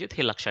मध्ये लिहायचे,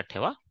 हे लक्षात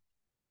ठेवा.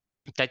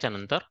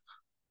 त्याच्यानंतर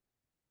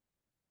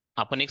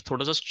आपण एक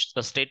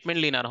थोडंसं स्टेटमेंट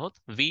लिहिणार आहोत.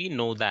 वी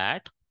नो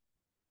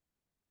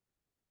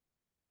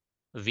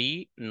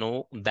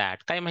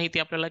दॅट काय माहिती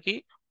आपल्याला, की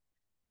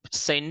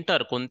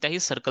सेंटर, कोणत्याही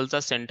सर्कलचा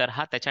सेंटर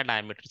हा त्याच्या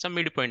डायमीटरचा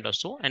मिड पॉइंट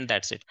असतो, and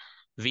that's it.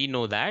 We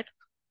know that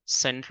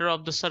centre of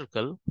the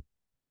circle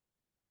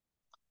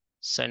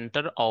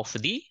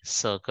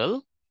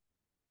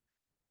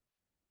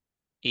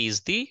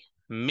is the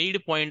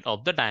midpoint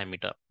of the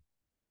diameter.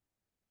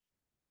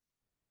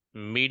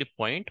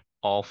 Midpoint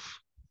of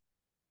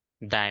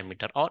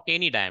diameter or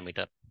any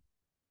diameter.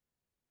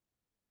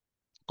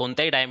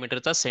 कोणत्याही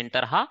डायमीटरचा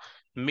सेंटर हा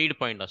मिड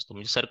पॉइंट असतो,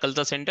 म्हणजे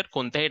सर्कलचा सेंटर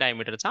कोणत्याही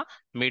डायमीटरचा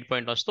मिड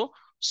पॉइंट असतो.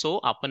 So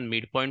आपण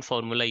mid point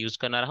formula use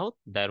करणार आहोत.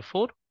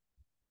 therefore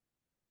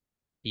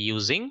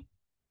using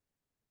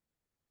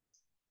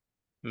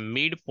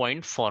mid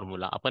point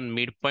formula, आपण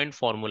मिड पॉइंट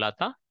फॉर्म्युला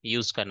आता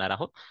यूज करणार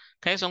आहोत.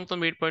 काय सांगतो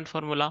मिड पॉइंट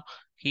फॉर्म्युला,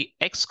 की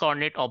x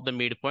coordinate of the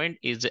midpoint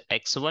is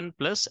x1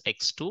 plus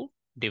x2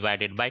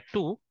 divided by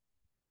 2,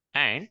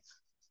 and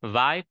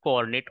y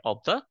coordinate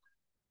of the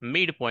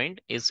midpoint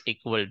is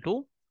equal to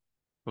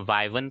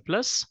y1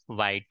 plus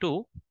y2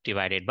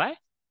 divided by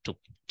 2.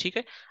 ठीक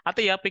आहे.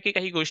 आता यापैकी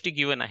काही गोष्टी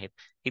गिवन आहेत.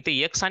 इथे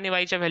x आणि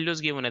y च्या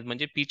व्हॅल्यूज गिवन आहेत,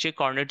 म्हणजे p चे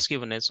कोऑर्डिनेट्स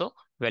गिवन आहेत. सो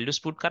व्हॅल्यूज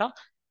पुट करा.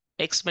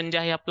 x म्हणजे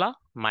आहे आपला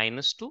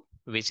 -2,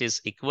 which is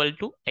equal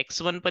to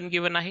x1 पण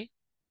गिवन आहे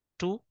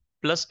 2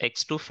 प्लस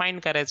x2 फाइंड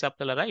करायचं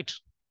आपल्याला. राईट.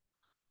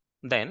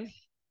 देन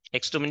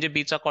x2 म्हणजे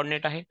b चा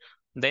कोऑर्डिनेट आहे,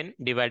 then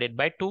divided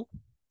by 2,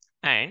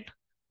 and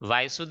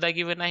y सुद्धा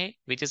गिवन आहे,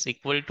 which is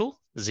equal to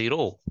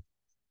 0.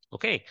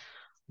 Okay.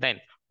 Then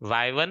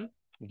y1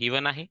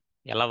 given आहे,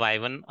 याला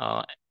y1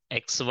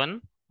 x1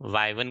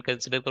 y1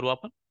 कन्सिडर करू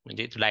आपण,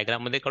 म्हणजे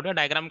डायग्राम मध्ये काढूया.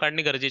 डायग्राम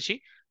काढणे गरजेची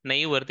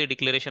नाही, वरती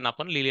डिक्लेरेशन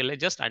आपण लिहिलेलं आहे,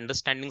 जस्ट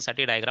अंडरस्टँडिंग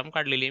साठी डायग्राम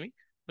काढलेली आहे मी,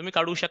 तुम्ही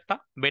काढू शकता,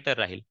 बेटर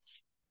राहील.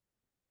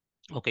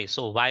 Okay.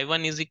 So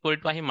y1 is equal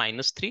to आहे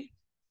 -3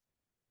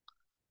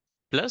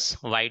 प्लस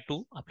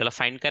y2 आपल्याला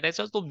फाइंड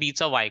करायचा, तो b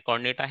चा y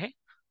कोऑर्डिनेट आहे,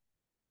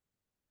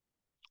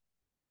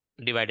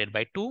 divided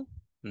by 2.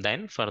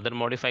 Then further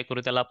modify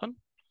करू त्याला आपण.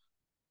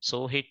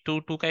 सो हे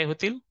 2 काय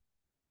होतील,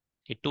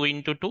 हे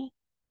 2 × 2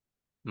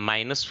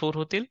 -4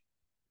 होतील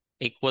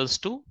equals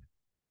to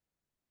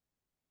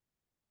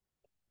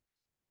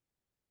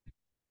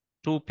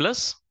 2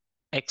 plus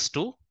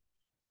x2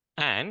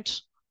 and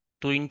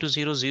 2 into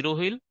 0 0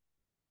 होईल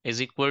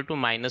is equal to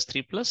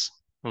 -3 plus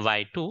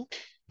y2.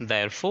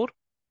 Therefore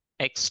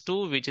x2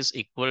 which is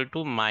equal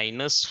to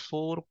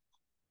 -4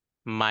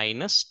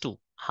 -2,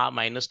 हा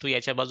 -2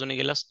 याच्या बाजूने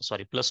गेलास,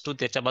 सॉरी +2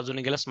 त्याच्या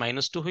बाजूने गेलास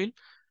 -2 होईल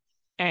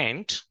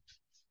अँड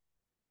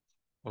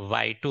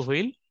y2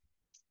 होईल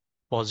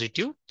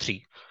 +3.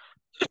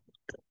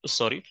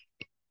 Sorry,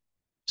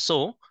 so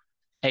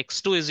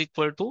x2 is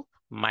equal to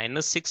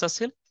 -6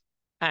 असेल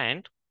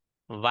अँड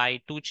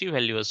y2 ची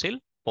व्हॅल्यू असेल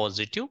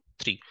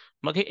 +3.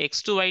 मग हे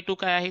x2 y2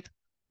 काय आहेत?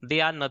 They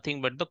are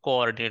nothing but the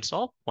coordinates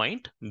of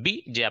point B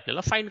J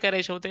आपल्याला फाइंड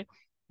करायचे होते.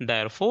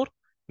 Therefore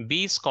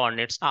B's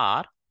coordinates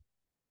are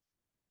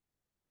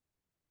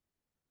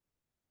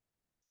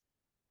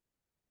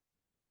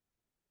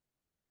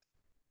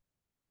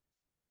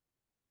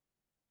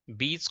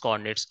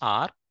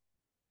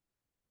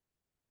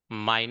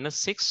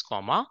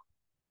 -6,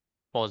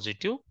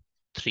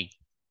 +3.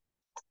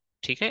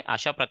 ठीक आहे,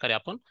 अशा प्रकारे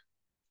आपण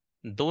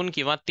 2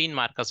 किंवा 3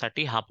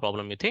 मार्कासाठी हा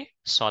प्रॉब्लेम इथे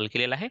सॉल्व्ह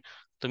केलेला आहे.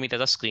 तुम्ही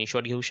त्याचा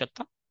स्क्रीनशॉट घेऊ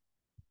शकता.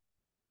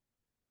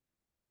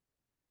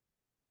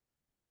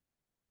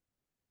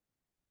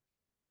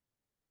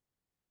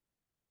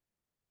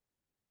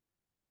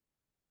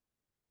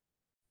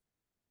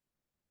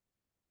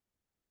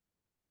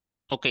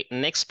 Okay,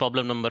 next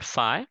problem number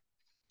 5.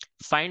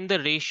 Find the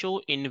ratio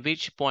in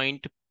which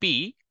point P,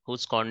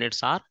 whose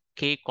coordinates are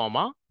k,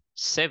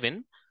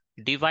 7,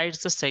 divides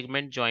the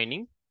segment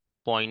joining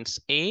points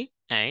A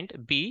and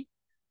B.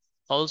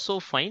 Also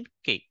find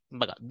के.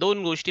 बघा,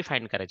 दोन गोष्टी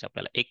फाइंड करायच्या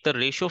आपल्याला. एक तर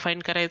रेशो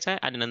फाइंड करायचा आहे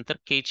आणि नंतर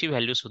के ची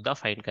व्हॅल्यू सुद्धा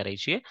फाइंड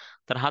करायची आहे.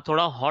 तर हा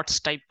थोडा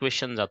हॉट्स टाइप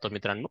क्वेश्चन जातो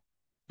मित्रांनो.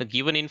 तर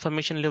गिवन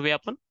इन्फॉर्मेशन लिहूया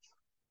आपण.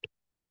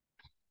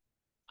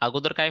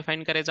 अगोदर काय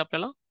फाइंड करायचं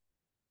आपल्याला?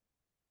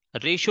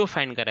 रेशो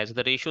फाइंड करायचं.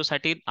 तर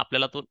रेशोसाठी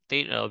आपल्याला तो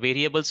ते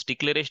व्हेरिएबल्स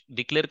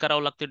डिक्लेअर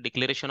करावं लागते.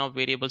 डिक्लेरेशन ऑफ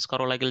व्हेरिएबल्स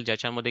करावं लागेल,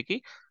 ज्याच्यामध्ये की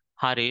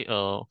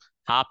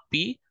हा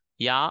पी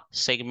या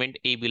सेगमेंट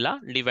ए बी ला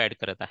डिवाइड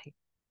करत आहे.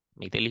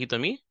 इथे लिहितो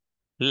मी,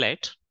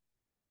 लेट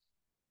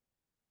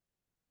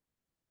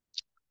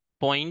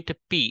पॉइंट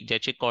पी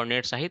ज्याचे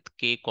कोऑर्डिनेट्स आहेत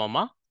k,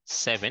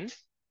 7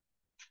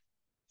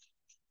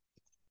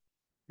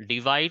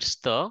 divides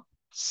the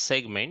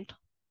segment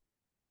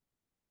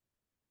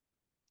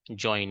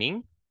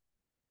joining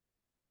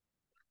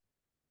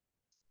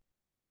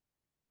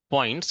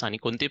points. आणि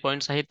कोणते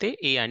पॉइंट्स आहेत ते?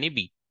 ए आणि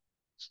बी.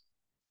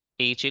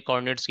 ए चे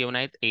कोऑर्डिनेट्स घेऊन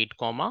आहेत 8,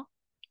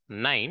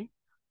 9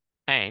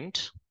 अँड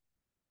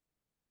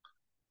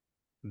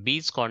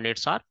बीज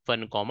coordinates R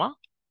 1,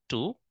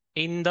 2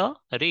 in the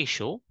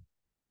ratio.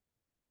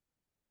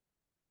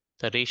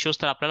 तर रेशोज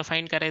तर आपल्याला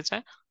फाइंड करायचा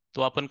आहे,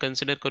 तो आपण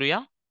कन्सिडर करूया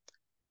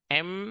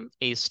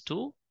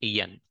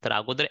m:n. तर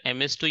अगोदर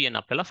m:n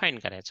आपल्याला फाइंड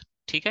करायचं.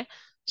 ठीक आहे.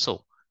 सो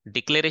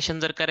डिक्लेरेशन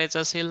जर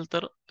करायचं असेल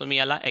तर तुम्ही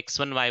याला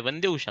x1 y1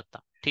 देऊ शकता.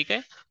 ठीक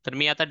आहे. तर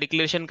मी आता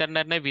डिक्लेरेशन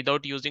करणार नाही.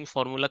 विदाउट युझिंग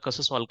फॉर्म्युला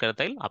कसं सॉल्व्ह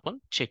करता येईल आपण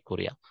चेक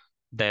करूया.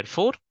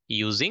 देअरफॉर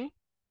युझिंग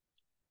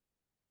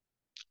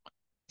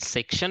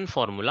सेक्शन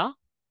फॉर्म्युला,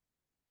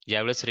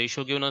 ज्यावेळेस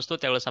रेशो घेऊन असतो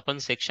त्यावेळेस आपण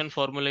सेक्शन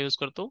फॉर्म्युला यूज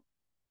करतो.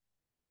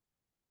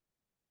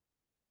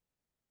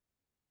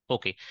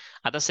 ओके,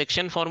 आता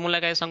सेक्शन फॉर्म्युला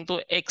काय सांगतो?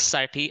 एक्स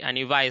साठी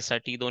आणि वाय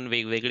साठी दोन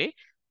वेगवेगळे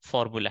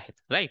फॉर्म्युला आहेत,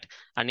 राईट.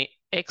 आणि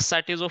एक्स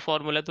साठी जो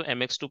फॉर्म्युला तो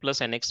mx2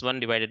 plus nx1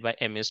 divided by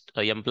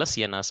m plus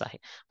n असा आहे.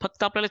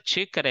 फक्त आपल्याला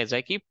चेक करायचं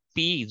आहे की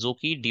पी जो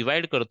की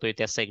डिवाइड करतोय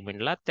त्या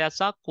सेगमेंटला,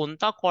 त्याचा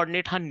कोणता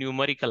कोऑर्डिनेट हा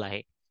न्यूमरिकल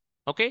आहे.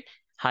 ओके,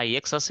 हा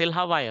एक्स असेल,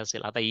 हा वाय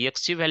असेल. आता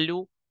एक्स ची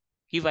व्हॅल्यू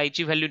ही वाय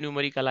ची व्हॅल्यू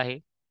न्यूमरिकल आहे,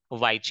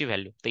 वाय ची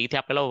व्हॅल्यू. तर इथे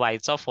आपल्याला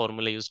वायचा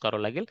फॉर्म्युला यूज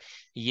करावा लागेल.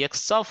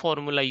 एक्सचा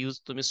फॉर्म्युला यूज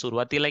तुम्ही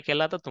सुरुवातीला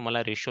केला तर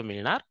तुम्हाला रेशो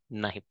मिळणार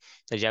नाही.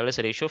 तर ज्यावेळेस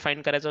रेशो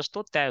फाइंड करायचा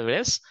असतो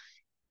त्यावेळेस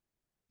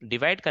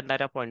डिवाइड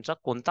करणाऱ्या पॉईंटचा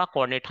कोणता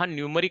कोऑर्डिनेट हा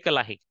न्यूमरिकल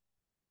आहे,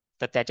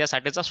 तर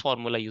त्याच्यासाठीचाच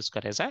फॉर्म्युला यूज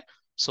करायचा आहे.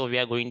 So we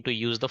R going to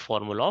use the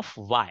formula of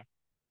Y.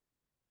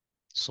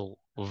 So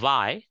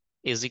Y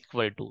is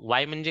equal to,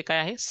 Y म्हणजे काय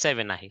आहे?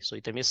 7 आहे. सो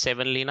इथे मी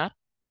 7 लिहिणार.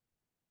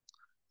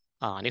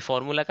 आणि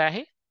फॉर्म्युला काय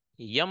आहे?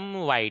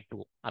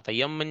 my2. आता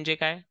m म्हणजे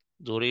काय?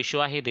 जो रेशो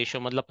आहे, रेशो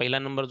मधला पहिला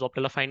नंबर जो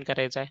आपल्याला फाइंड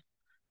करायचा आहे.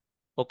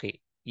 ओके,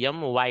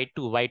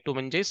 my2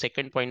 म्हणजे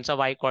सेकंड पॉईंटचा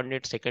वाय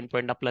कॉर्डिनेट. सेकंड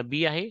पॉईंट आपला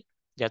बी आहे,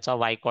 ज्याचा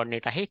वाय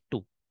कॉर्डिनेट आहे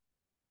 2,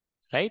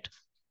 right.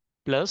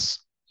 Plus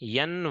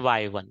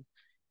ny1,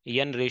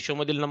 n ratio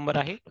मधील नंबर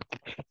आहे.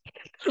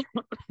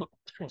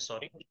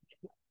 सॉरी.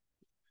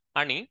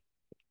 आणि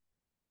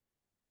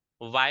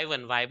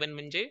y1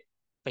 म्हणजे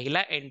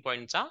पहिला एंड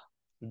पॉइंटचा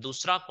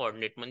दुसरा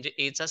कोऑर्डिनेट, म्हणजे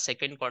ए चा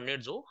सेकंड कोऑर्डिनेट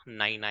जो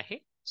 9 आहे.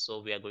 So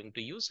we R going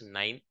to use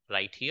 9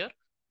 right here.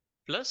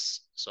 Plus,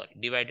 sorry,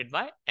 divided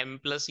by m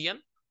plus n.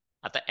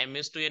 आता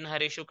m:n हा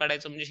रेशो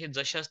काढायचा म्हणजे हे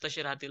जशाच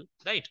तसे राहतील,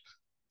 राईट.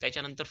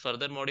 त्याच्यानंतर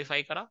फर्दर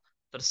मॉडिफाय करा.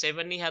 तर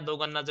 7 नी ह्या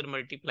दोघांना जर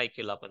मल्टिप्लाय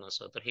केलं आपण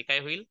असं, तर हे काय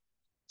होईल?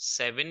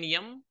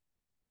 7m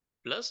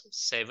plus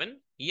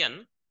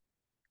 7n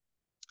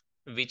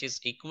which is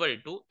equal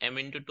to m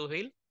into 2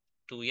 होईल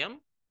 2m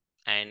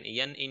अँड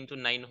n इंटू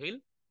 9 होईल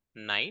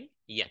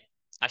 9n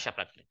अशा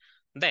प्रकारे.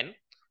 देन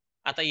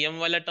आता m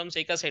वाल्या टर्म्स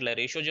एका साईडला,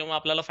 रेशो जेव्हा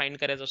आपल्याला फाइंड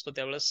करायचा असतो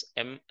त्यावेळेस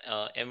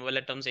m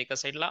वाल्या टर्म्स एका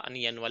साईडला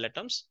आणि n वाल्या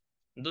टर्म्स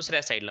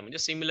दुसऱ्या साईडला, म्हणजे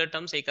सिमिलर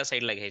टर्म्स एका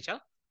साईडला घ्यायच्या.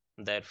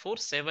 देअरफॉर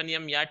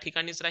 7m या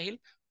ठिकाणीच राहील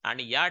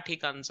आणि या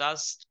ठिकाणचा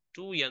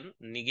 2n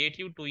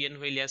निगेटिव्ह 2n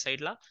होईल या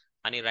साईडला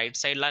आणि राईट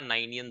साईडला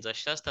 9n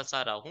जशाच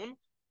तसा राहून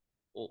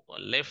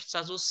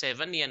लेफ्टचा जो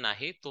 7n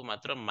आहे तो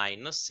मात्र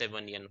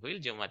 -7n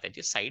होईल जेव्हा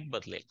त्याची साईड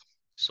बदलेल.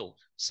 सो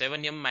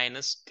 7m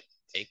मायनस,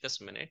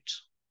 एकच मिनिट,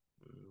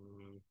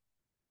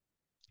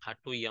 हा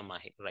 2m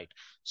आहे right.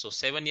 So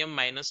 7m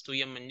minus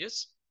 2m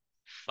म्हणजेच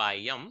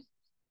 5m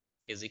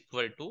is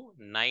equal to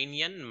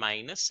 9n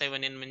minus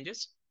 7n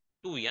म्हणजेच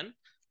 2n.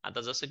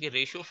 आता जसं की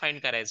रेशो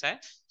फाइंड करायचा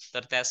आहे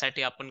तर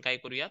त्यासाठी आपण काय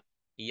करूयात,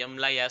 m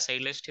ला या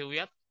साईडलाच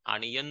ठेवूयात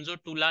आणि n जो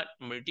 2 ला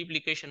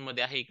मल्टिप्लिकेशन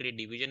मध्ये आहे इकडे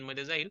डिव्हिजन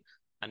मध्ये जाईल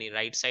आणि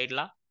राईट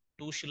साईडला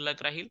 2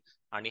 शिल्लक राहील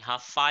आणि हा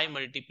 5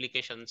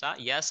 मल्टिप्लिकेशनचा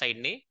या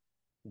साईडने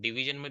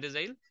डिव्हिजन मध्ये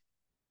जाईल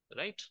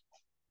राईट.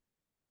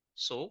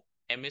 सो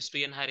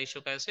m:n हा रेशो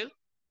काय असेल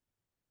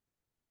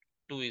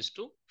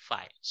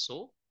 2:5.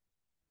 So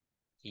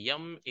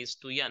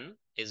m:n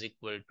is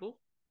equal to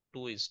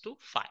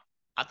 2:5.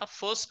 आता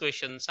फर्स्ट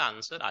क्वेश्चनचा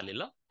आन्सर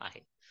आलेलं आहे.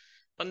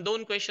 पण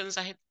दोन क्वेश्चन्स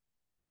आहेत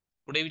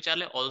पुढे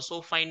विचारले ऑल्सो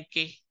फाइंड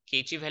के,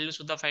 के ची व्हॅल्यू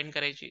सुद्धा फाइंड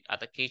करायची.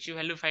 आता के ची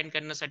व्हॅल्यू फाइंड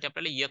करण्यासाठी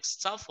आपल्याला x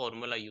चा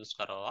फॉर्म्युला यूज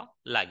करावा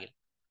लागेल.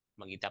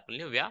 मग इथे आपण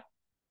लिहूया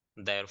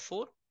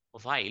therefore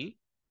while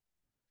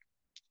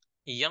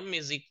m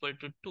is equal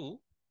to 2,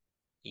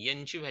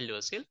 n ची व्हॅल्यू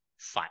असेल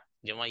 5.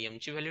 जेव्हा m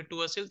ची व्हॅल्यू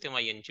 2 असेल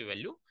तेव्हा n ची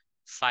व्हॅल्यू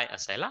 5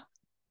 असायला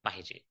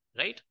पाहिजे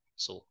राईट.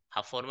 सो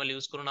हा फॉर्म्युला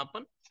यूज करून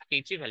आपण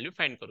k ची व्हॅल्यू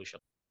फाइंड करू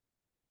शकतो.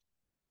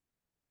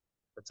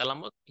 चला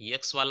मग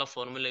x वाला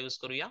फॉर्म्युला यूज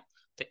करूया.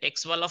 तर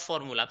x वाला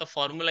फॉर्म्युला, आता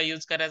फॉर्म्युला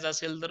यूज करायचा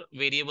असेल तर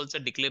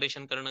व्हेरिएबलचं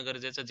डिक्लेरेशन करणं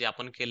गरजेचं, जे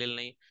आपण केलेलं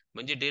नाही.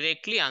 म्हणजे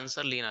डिरेक्टली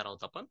आन्सर लिहिणार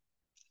आहोत आपण,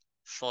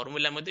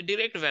 फॉर्म्युल्यामध्ये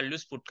डिरेक्ट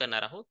व्हॅल्यूज पुट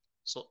करणार आहोत.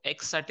 सो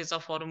x साठीचा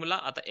फॉर्म्युला,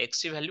 आता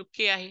x ची व्हॅल्यू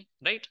k आहे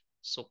right.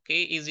 So k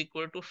is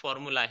equal to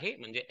formula आहे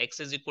म्हणजे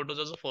x इज इक्वल टू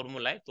जो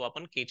फॉर्म्युला आहे तो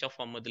आपण k च्या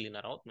फॉर्म मध्ये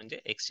लिहिणार आहोत. म्हणजे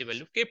x ची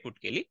व्हॅल्यू k पुट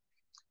केली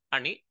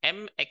आणि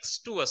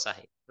mx2 असं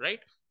आहे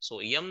राईट.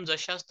 सो m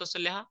जशाच तसं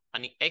लिहा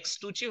आणि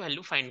x2 ची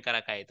व्हॅल्यू फाइंड करा.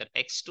 काय तर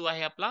x2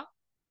 आहे आपला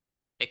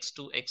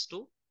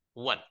x2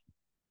 1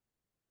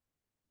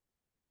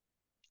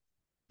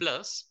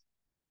 plus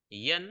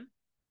n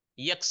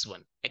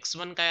x1.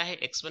 x1 काय आहे,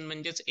 x1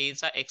 म्हणजेच a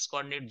चा x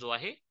कोऑर्डिनेट जो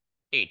आहे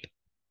 8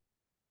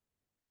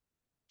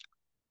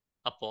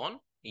 अपॉन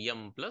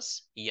m प्लस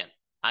n.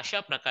 अशा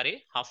प्रकारे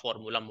हा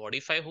फॉर्म्युला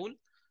मॉडिफाय होईल.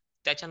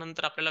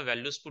 त्याच्यानंतर आपल्याला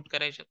व्हॅल्यूज पुट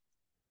करायच्या.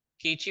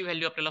 k ची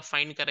व्हॅल्यू आपल्याला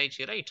फाइंड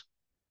करायची right,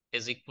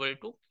 is equal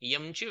to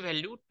m ची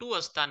व्हॅल्यू 2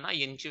 असताना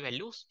n ची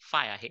व्हॅल्यू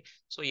 5 आहे.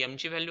 सो m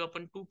ची व्हॅल्यू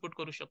आपण 2 पुट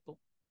करू शकतो.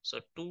 सो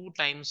 2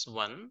 टाइम्स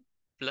 1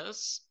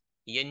 प्लस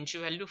n ची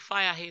व्हॅल्यू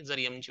 5 आहे जर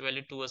m ची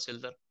व्हॅल्यू 2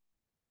 असेल तर,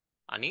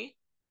 आणि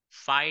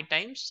 5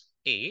 टाइम्स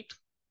 8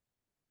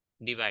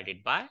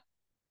 डिवायडेड बाय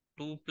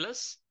 2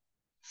 प्लस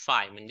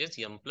 5 म्हणजेच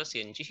m प्लस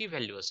n ची ही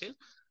व्हॅल्यू असेल.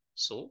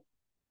 सो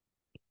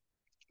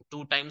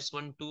 2 टाइम्स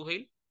 1 2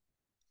 होईल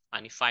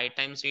आणि 5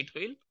 टाइम्स 8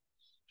 होईल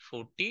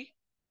 40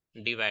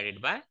 डिवायडेड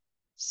बाय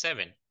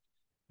 7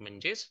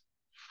 म्हणजेच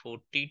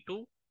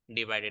 42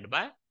 डिवायडेड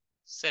बाय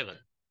 7.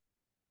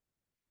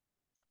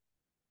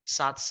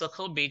 7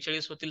 सख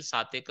 42 होतील,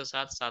 7 एक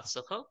 7, 7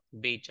 सख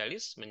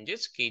 42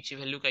 म्हणजेच k ची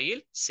व्हॅल्यू काय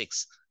येईल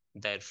 6.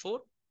 therefore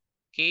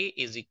k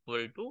is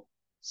equal to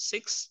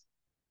 6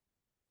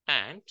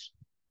 and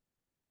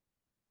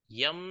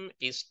m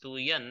is to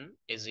n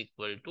is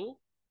equal to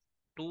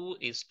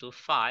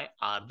 2:5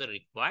 are the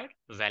required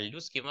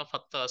values. किंवा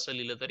फक्त असं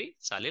लिहिलं तरी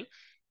चालेल.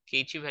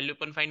 k ची व्हॅल्यू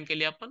पण फाइंड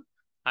केली आपण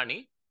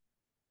आणि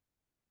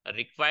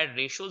रिक्वायर्ड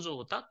रेशो जो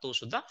होता तो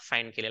सुद्धा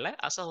फाइंड केलेला आहे.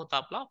 असा होता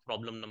आपला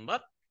problem number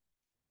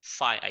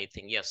 5 I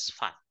think. Yes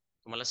 5.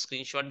 तुम्हाला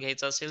स्क्रीनशॉट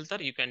घ्यायचा असेल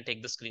तर you can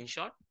take the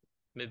screenshot.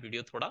 Me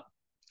video थोडा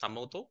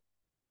थांबवतो.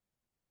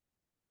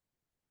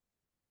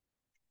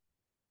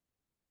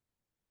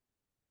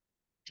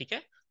 ठीक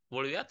आहे,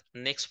 वळूयात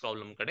नेक्स्ट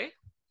प्रॉब्लेम कडे.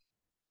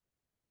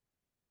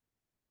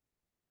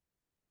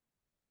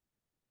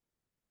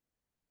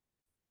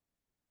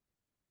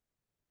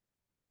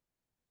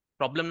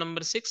 Problem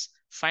number 6.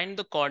 Find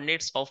the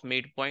coordinates of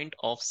midpoint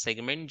of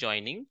segment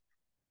joining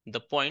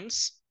the points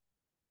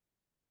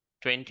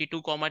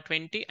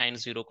 22,20 and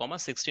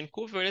 0,16.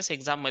 खूप वेळेस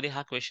एक्झाम मध्ये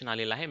हा क्वेश्चन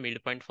आलेला आहे. मिड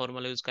पॉइंट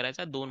फॉर्म्युला यूज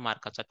करायचा, 2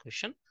 मार्काचा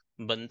क्वेश्चन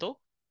बनतो.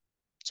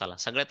 चला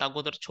सगळ्यात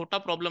अगोदर छोटा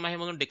प्रॉब्लेम आहे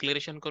म्हणून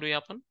डिक्लेरेशन करूया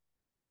आपण.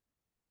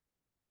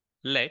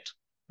 लेट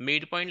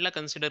मिड पॉइंटला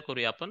कन्सिडर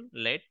करूया आपण.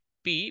 Late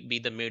P be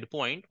the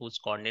midpoint whose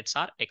coordinates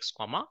are x,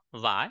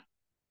 y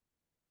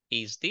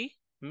is the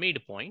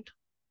midpoint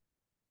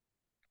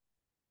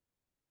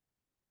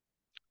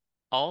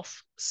of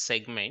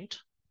segment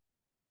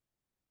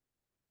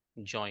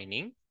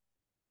joining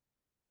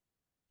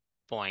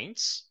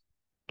points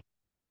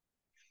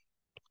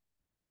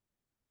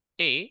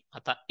A.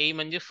 आता A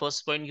म्हणजे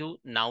फर्स्ट पॉइंट घेऊ,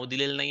 नाव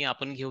दिलेलं नाही,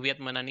 आपण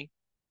घेऊयात मनाने.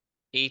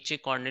 A चे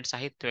कोऑर्डिनेट्स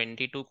आहेत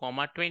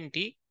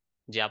 22,20,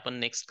 जे आपण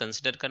नेक्स्ट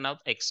कन्सिडर करणार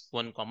आहोत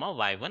x1,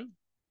 y1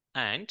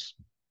 अँड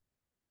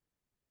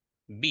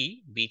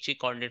बी चे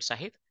कॉर्डिनेट्स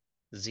आहेत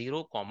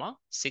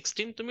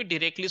 0,16. तुम्ही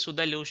डिरेक्टली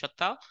सुद्धा लिहू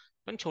शकता,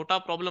 पण छोटा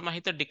प्रॉब्लेम आहे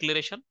तर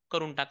डिक्लेरेशन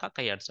करून टाका,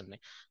 काही अडचण नाही.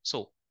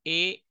 सो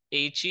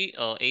ए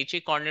चे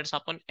कॉर्डिनेट्स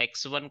आपण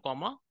x1,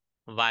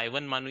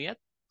 y1 मानूयात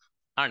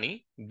आणि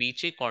बी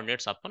चे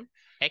कॉर्डिनेट्स आपण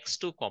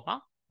x2,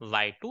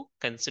 y2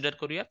 कन्सिडर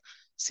करूयात.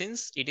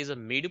 Since it is a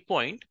mid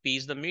point, p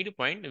is the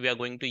midpoint, we are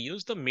going to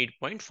use the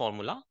midpoint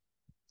formula.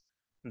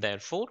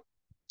 Therefore,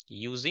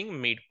 using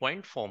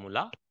midpoint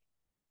formula,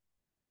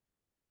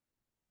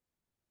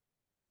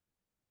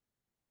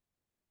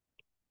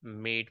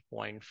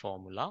 midpoint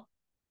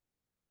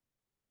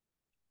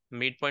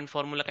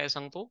formula काय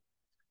सांगतो?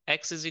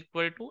 x is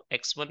equal to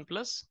x1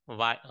 plus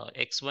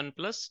x1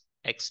 plus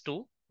x2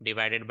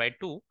 divided by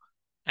 2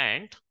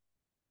 and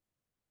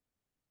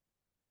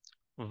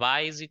y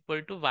is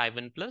equal to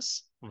y1 plus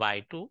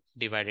y2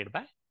 divided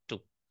by 2.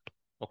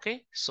 Okay,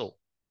 so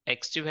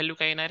x ची value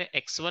काय येणार आहे?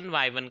 x1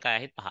 y1 काय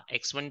आहेत पहा.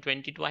 x1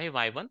 22 आहे,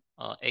 y1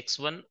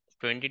 x1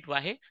 22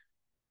 आहे,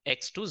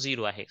 x2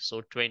 0 आहे.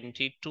 So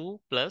 22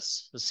 plus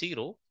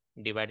 0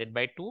 divided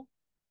by 2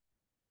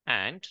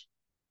 and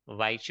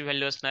y ची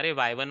व्हॅल्यू असणार आहे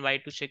y1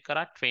 y2 चेक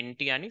करा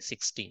 20 आणि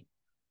 16.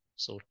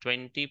 So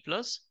 20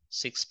 plus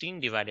 16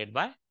 divided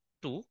by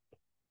 2.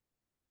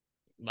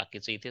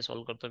 बाकीचं इथे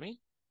सॉल्व करतो मी.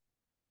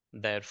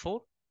 Therefore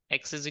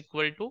x is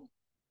equal to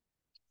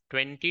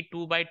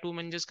 22 by 2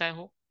 म्हणजेच काय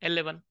हो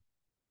 11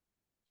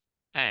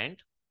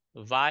 and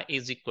y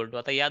is equal to,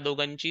 आता या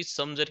दोघांची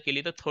सम जर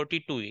केली तर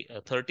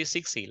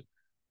 36 येईल,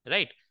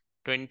 राईट.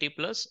 20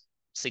 plus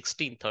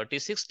 16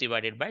 36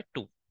 divided by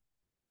 2,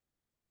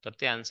 तर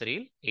ते आन्सर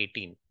येईल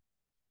 18.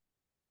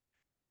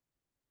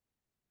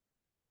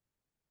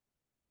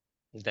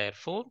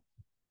 Therefore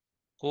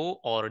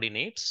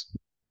coordinates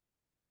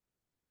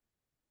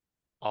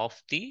of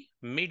the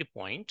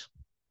midpoint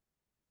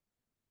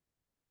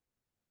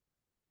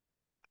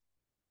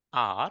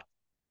are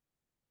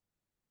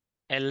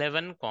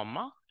 11,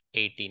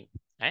 18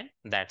 and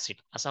that's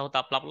it. असा होता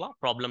आपला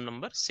प्रॉब्लेम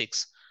नंबर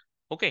 6.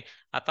 ओके,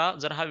 आता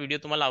जर हा व्हिडिओ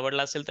तुम्हाला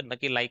आवडला असेल तर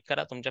नक्की लाईक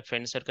करा, तुमच्या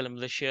फ्रेंड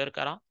सर्कलमध्ये शेअर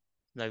करा.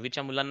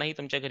 9वीच्या मुलांनाही,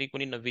 तुमच्या घरी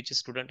कोणी 9वीचे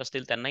स्टुडंट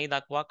असतील त्यांनाही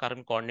दाखवा,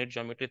 कारण कोऑर्डिनेट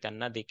जॉमेट्री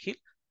त्यांना देखील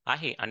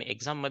आहे आणि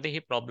एक्झाम मध्ये हे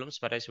प्रॉब्लेम्स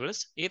बऱ्याच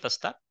वेळेस येत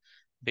असतात.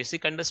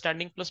 Basic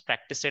understanding plus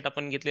practice set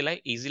आपण घेतलेला आहे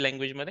इझी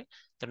लँग्वेज मध्ये.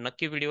 तर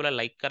नक्की व्हिडिओला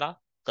लाईक करा,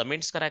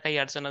 कमेंट्स करा, काही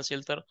अडचण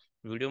असेल तर,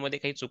 व्हिडिओमध्ये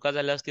काही चुका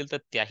झाल्या असतील तर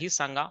त्याही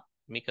सांगा,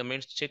 मी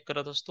कमेंट्स चेक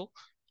करत असतो.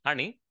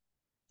 आणि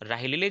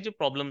राहिलेले जे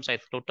प्रॉब्लेम्स आहेत,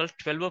 टोटल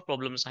 12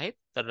 प्रॉब्लेम्स आहेत,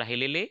 तर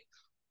राहिलेले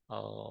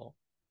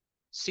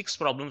 6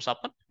 प्रॉब्लेम्स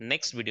आपण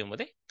नेक्स्ट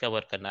व्हिडिओमध्ये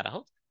कव्हर करणार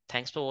आहोत.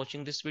 Thanks for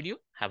watching this video.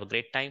 Have a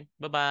great time.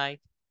 Bye bye.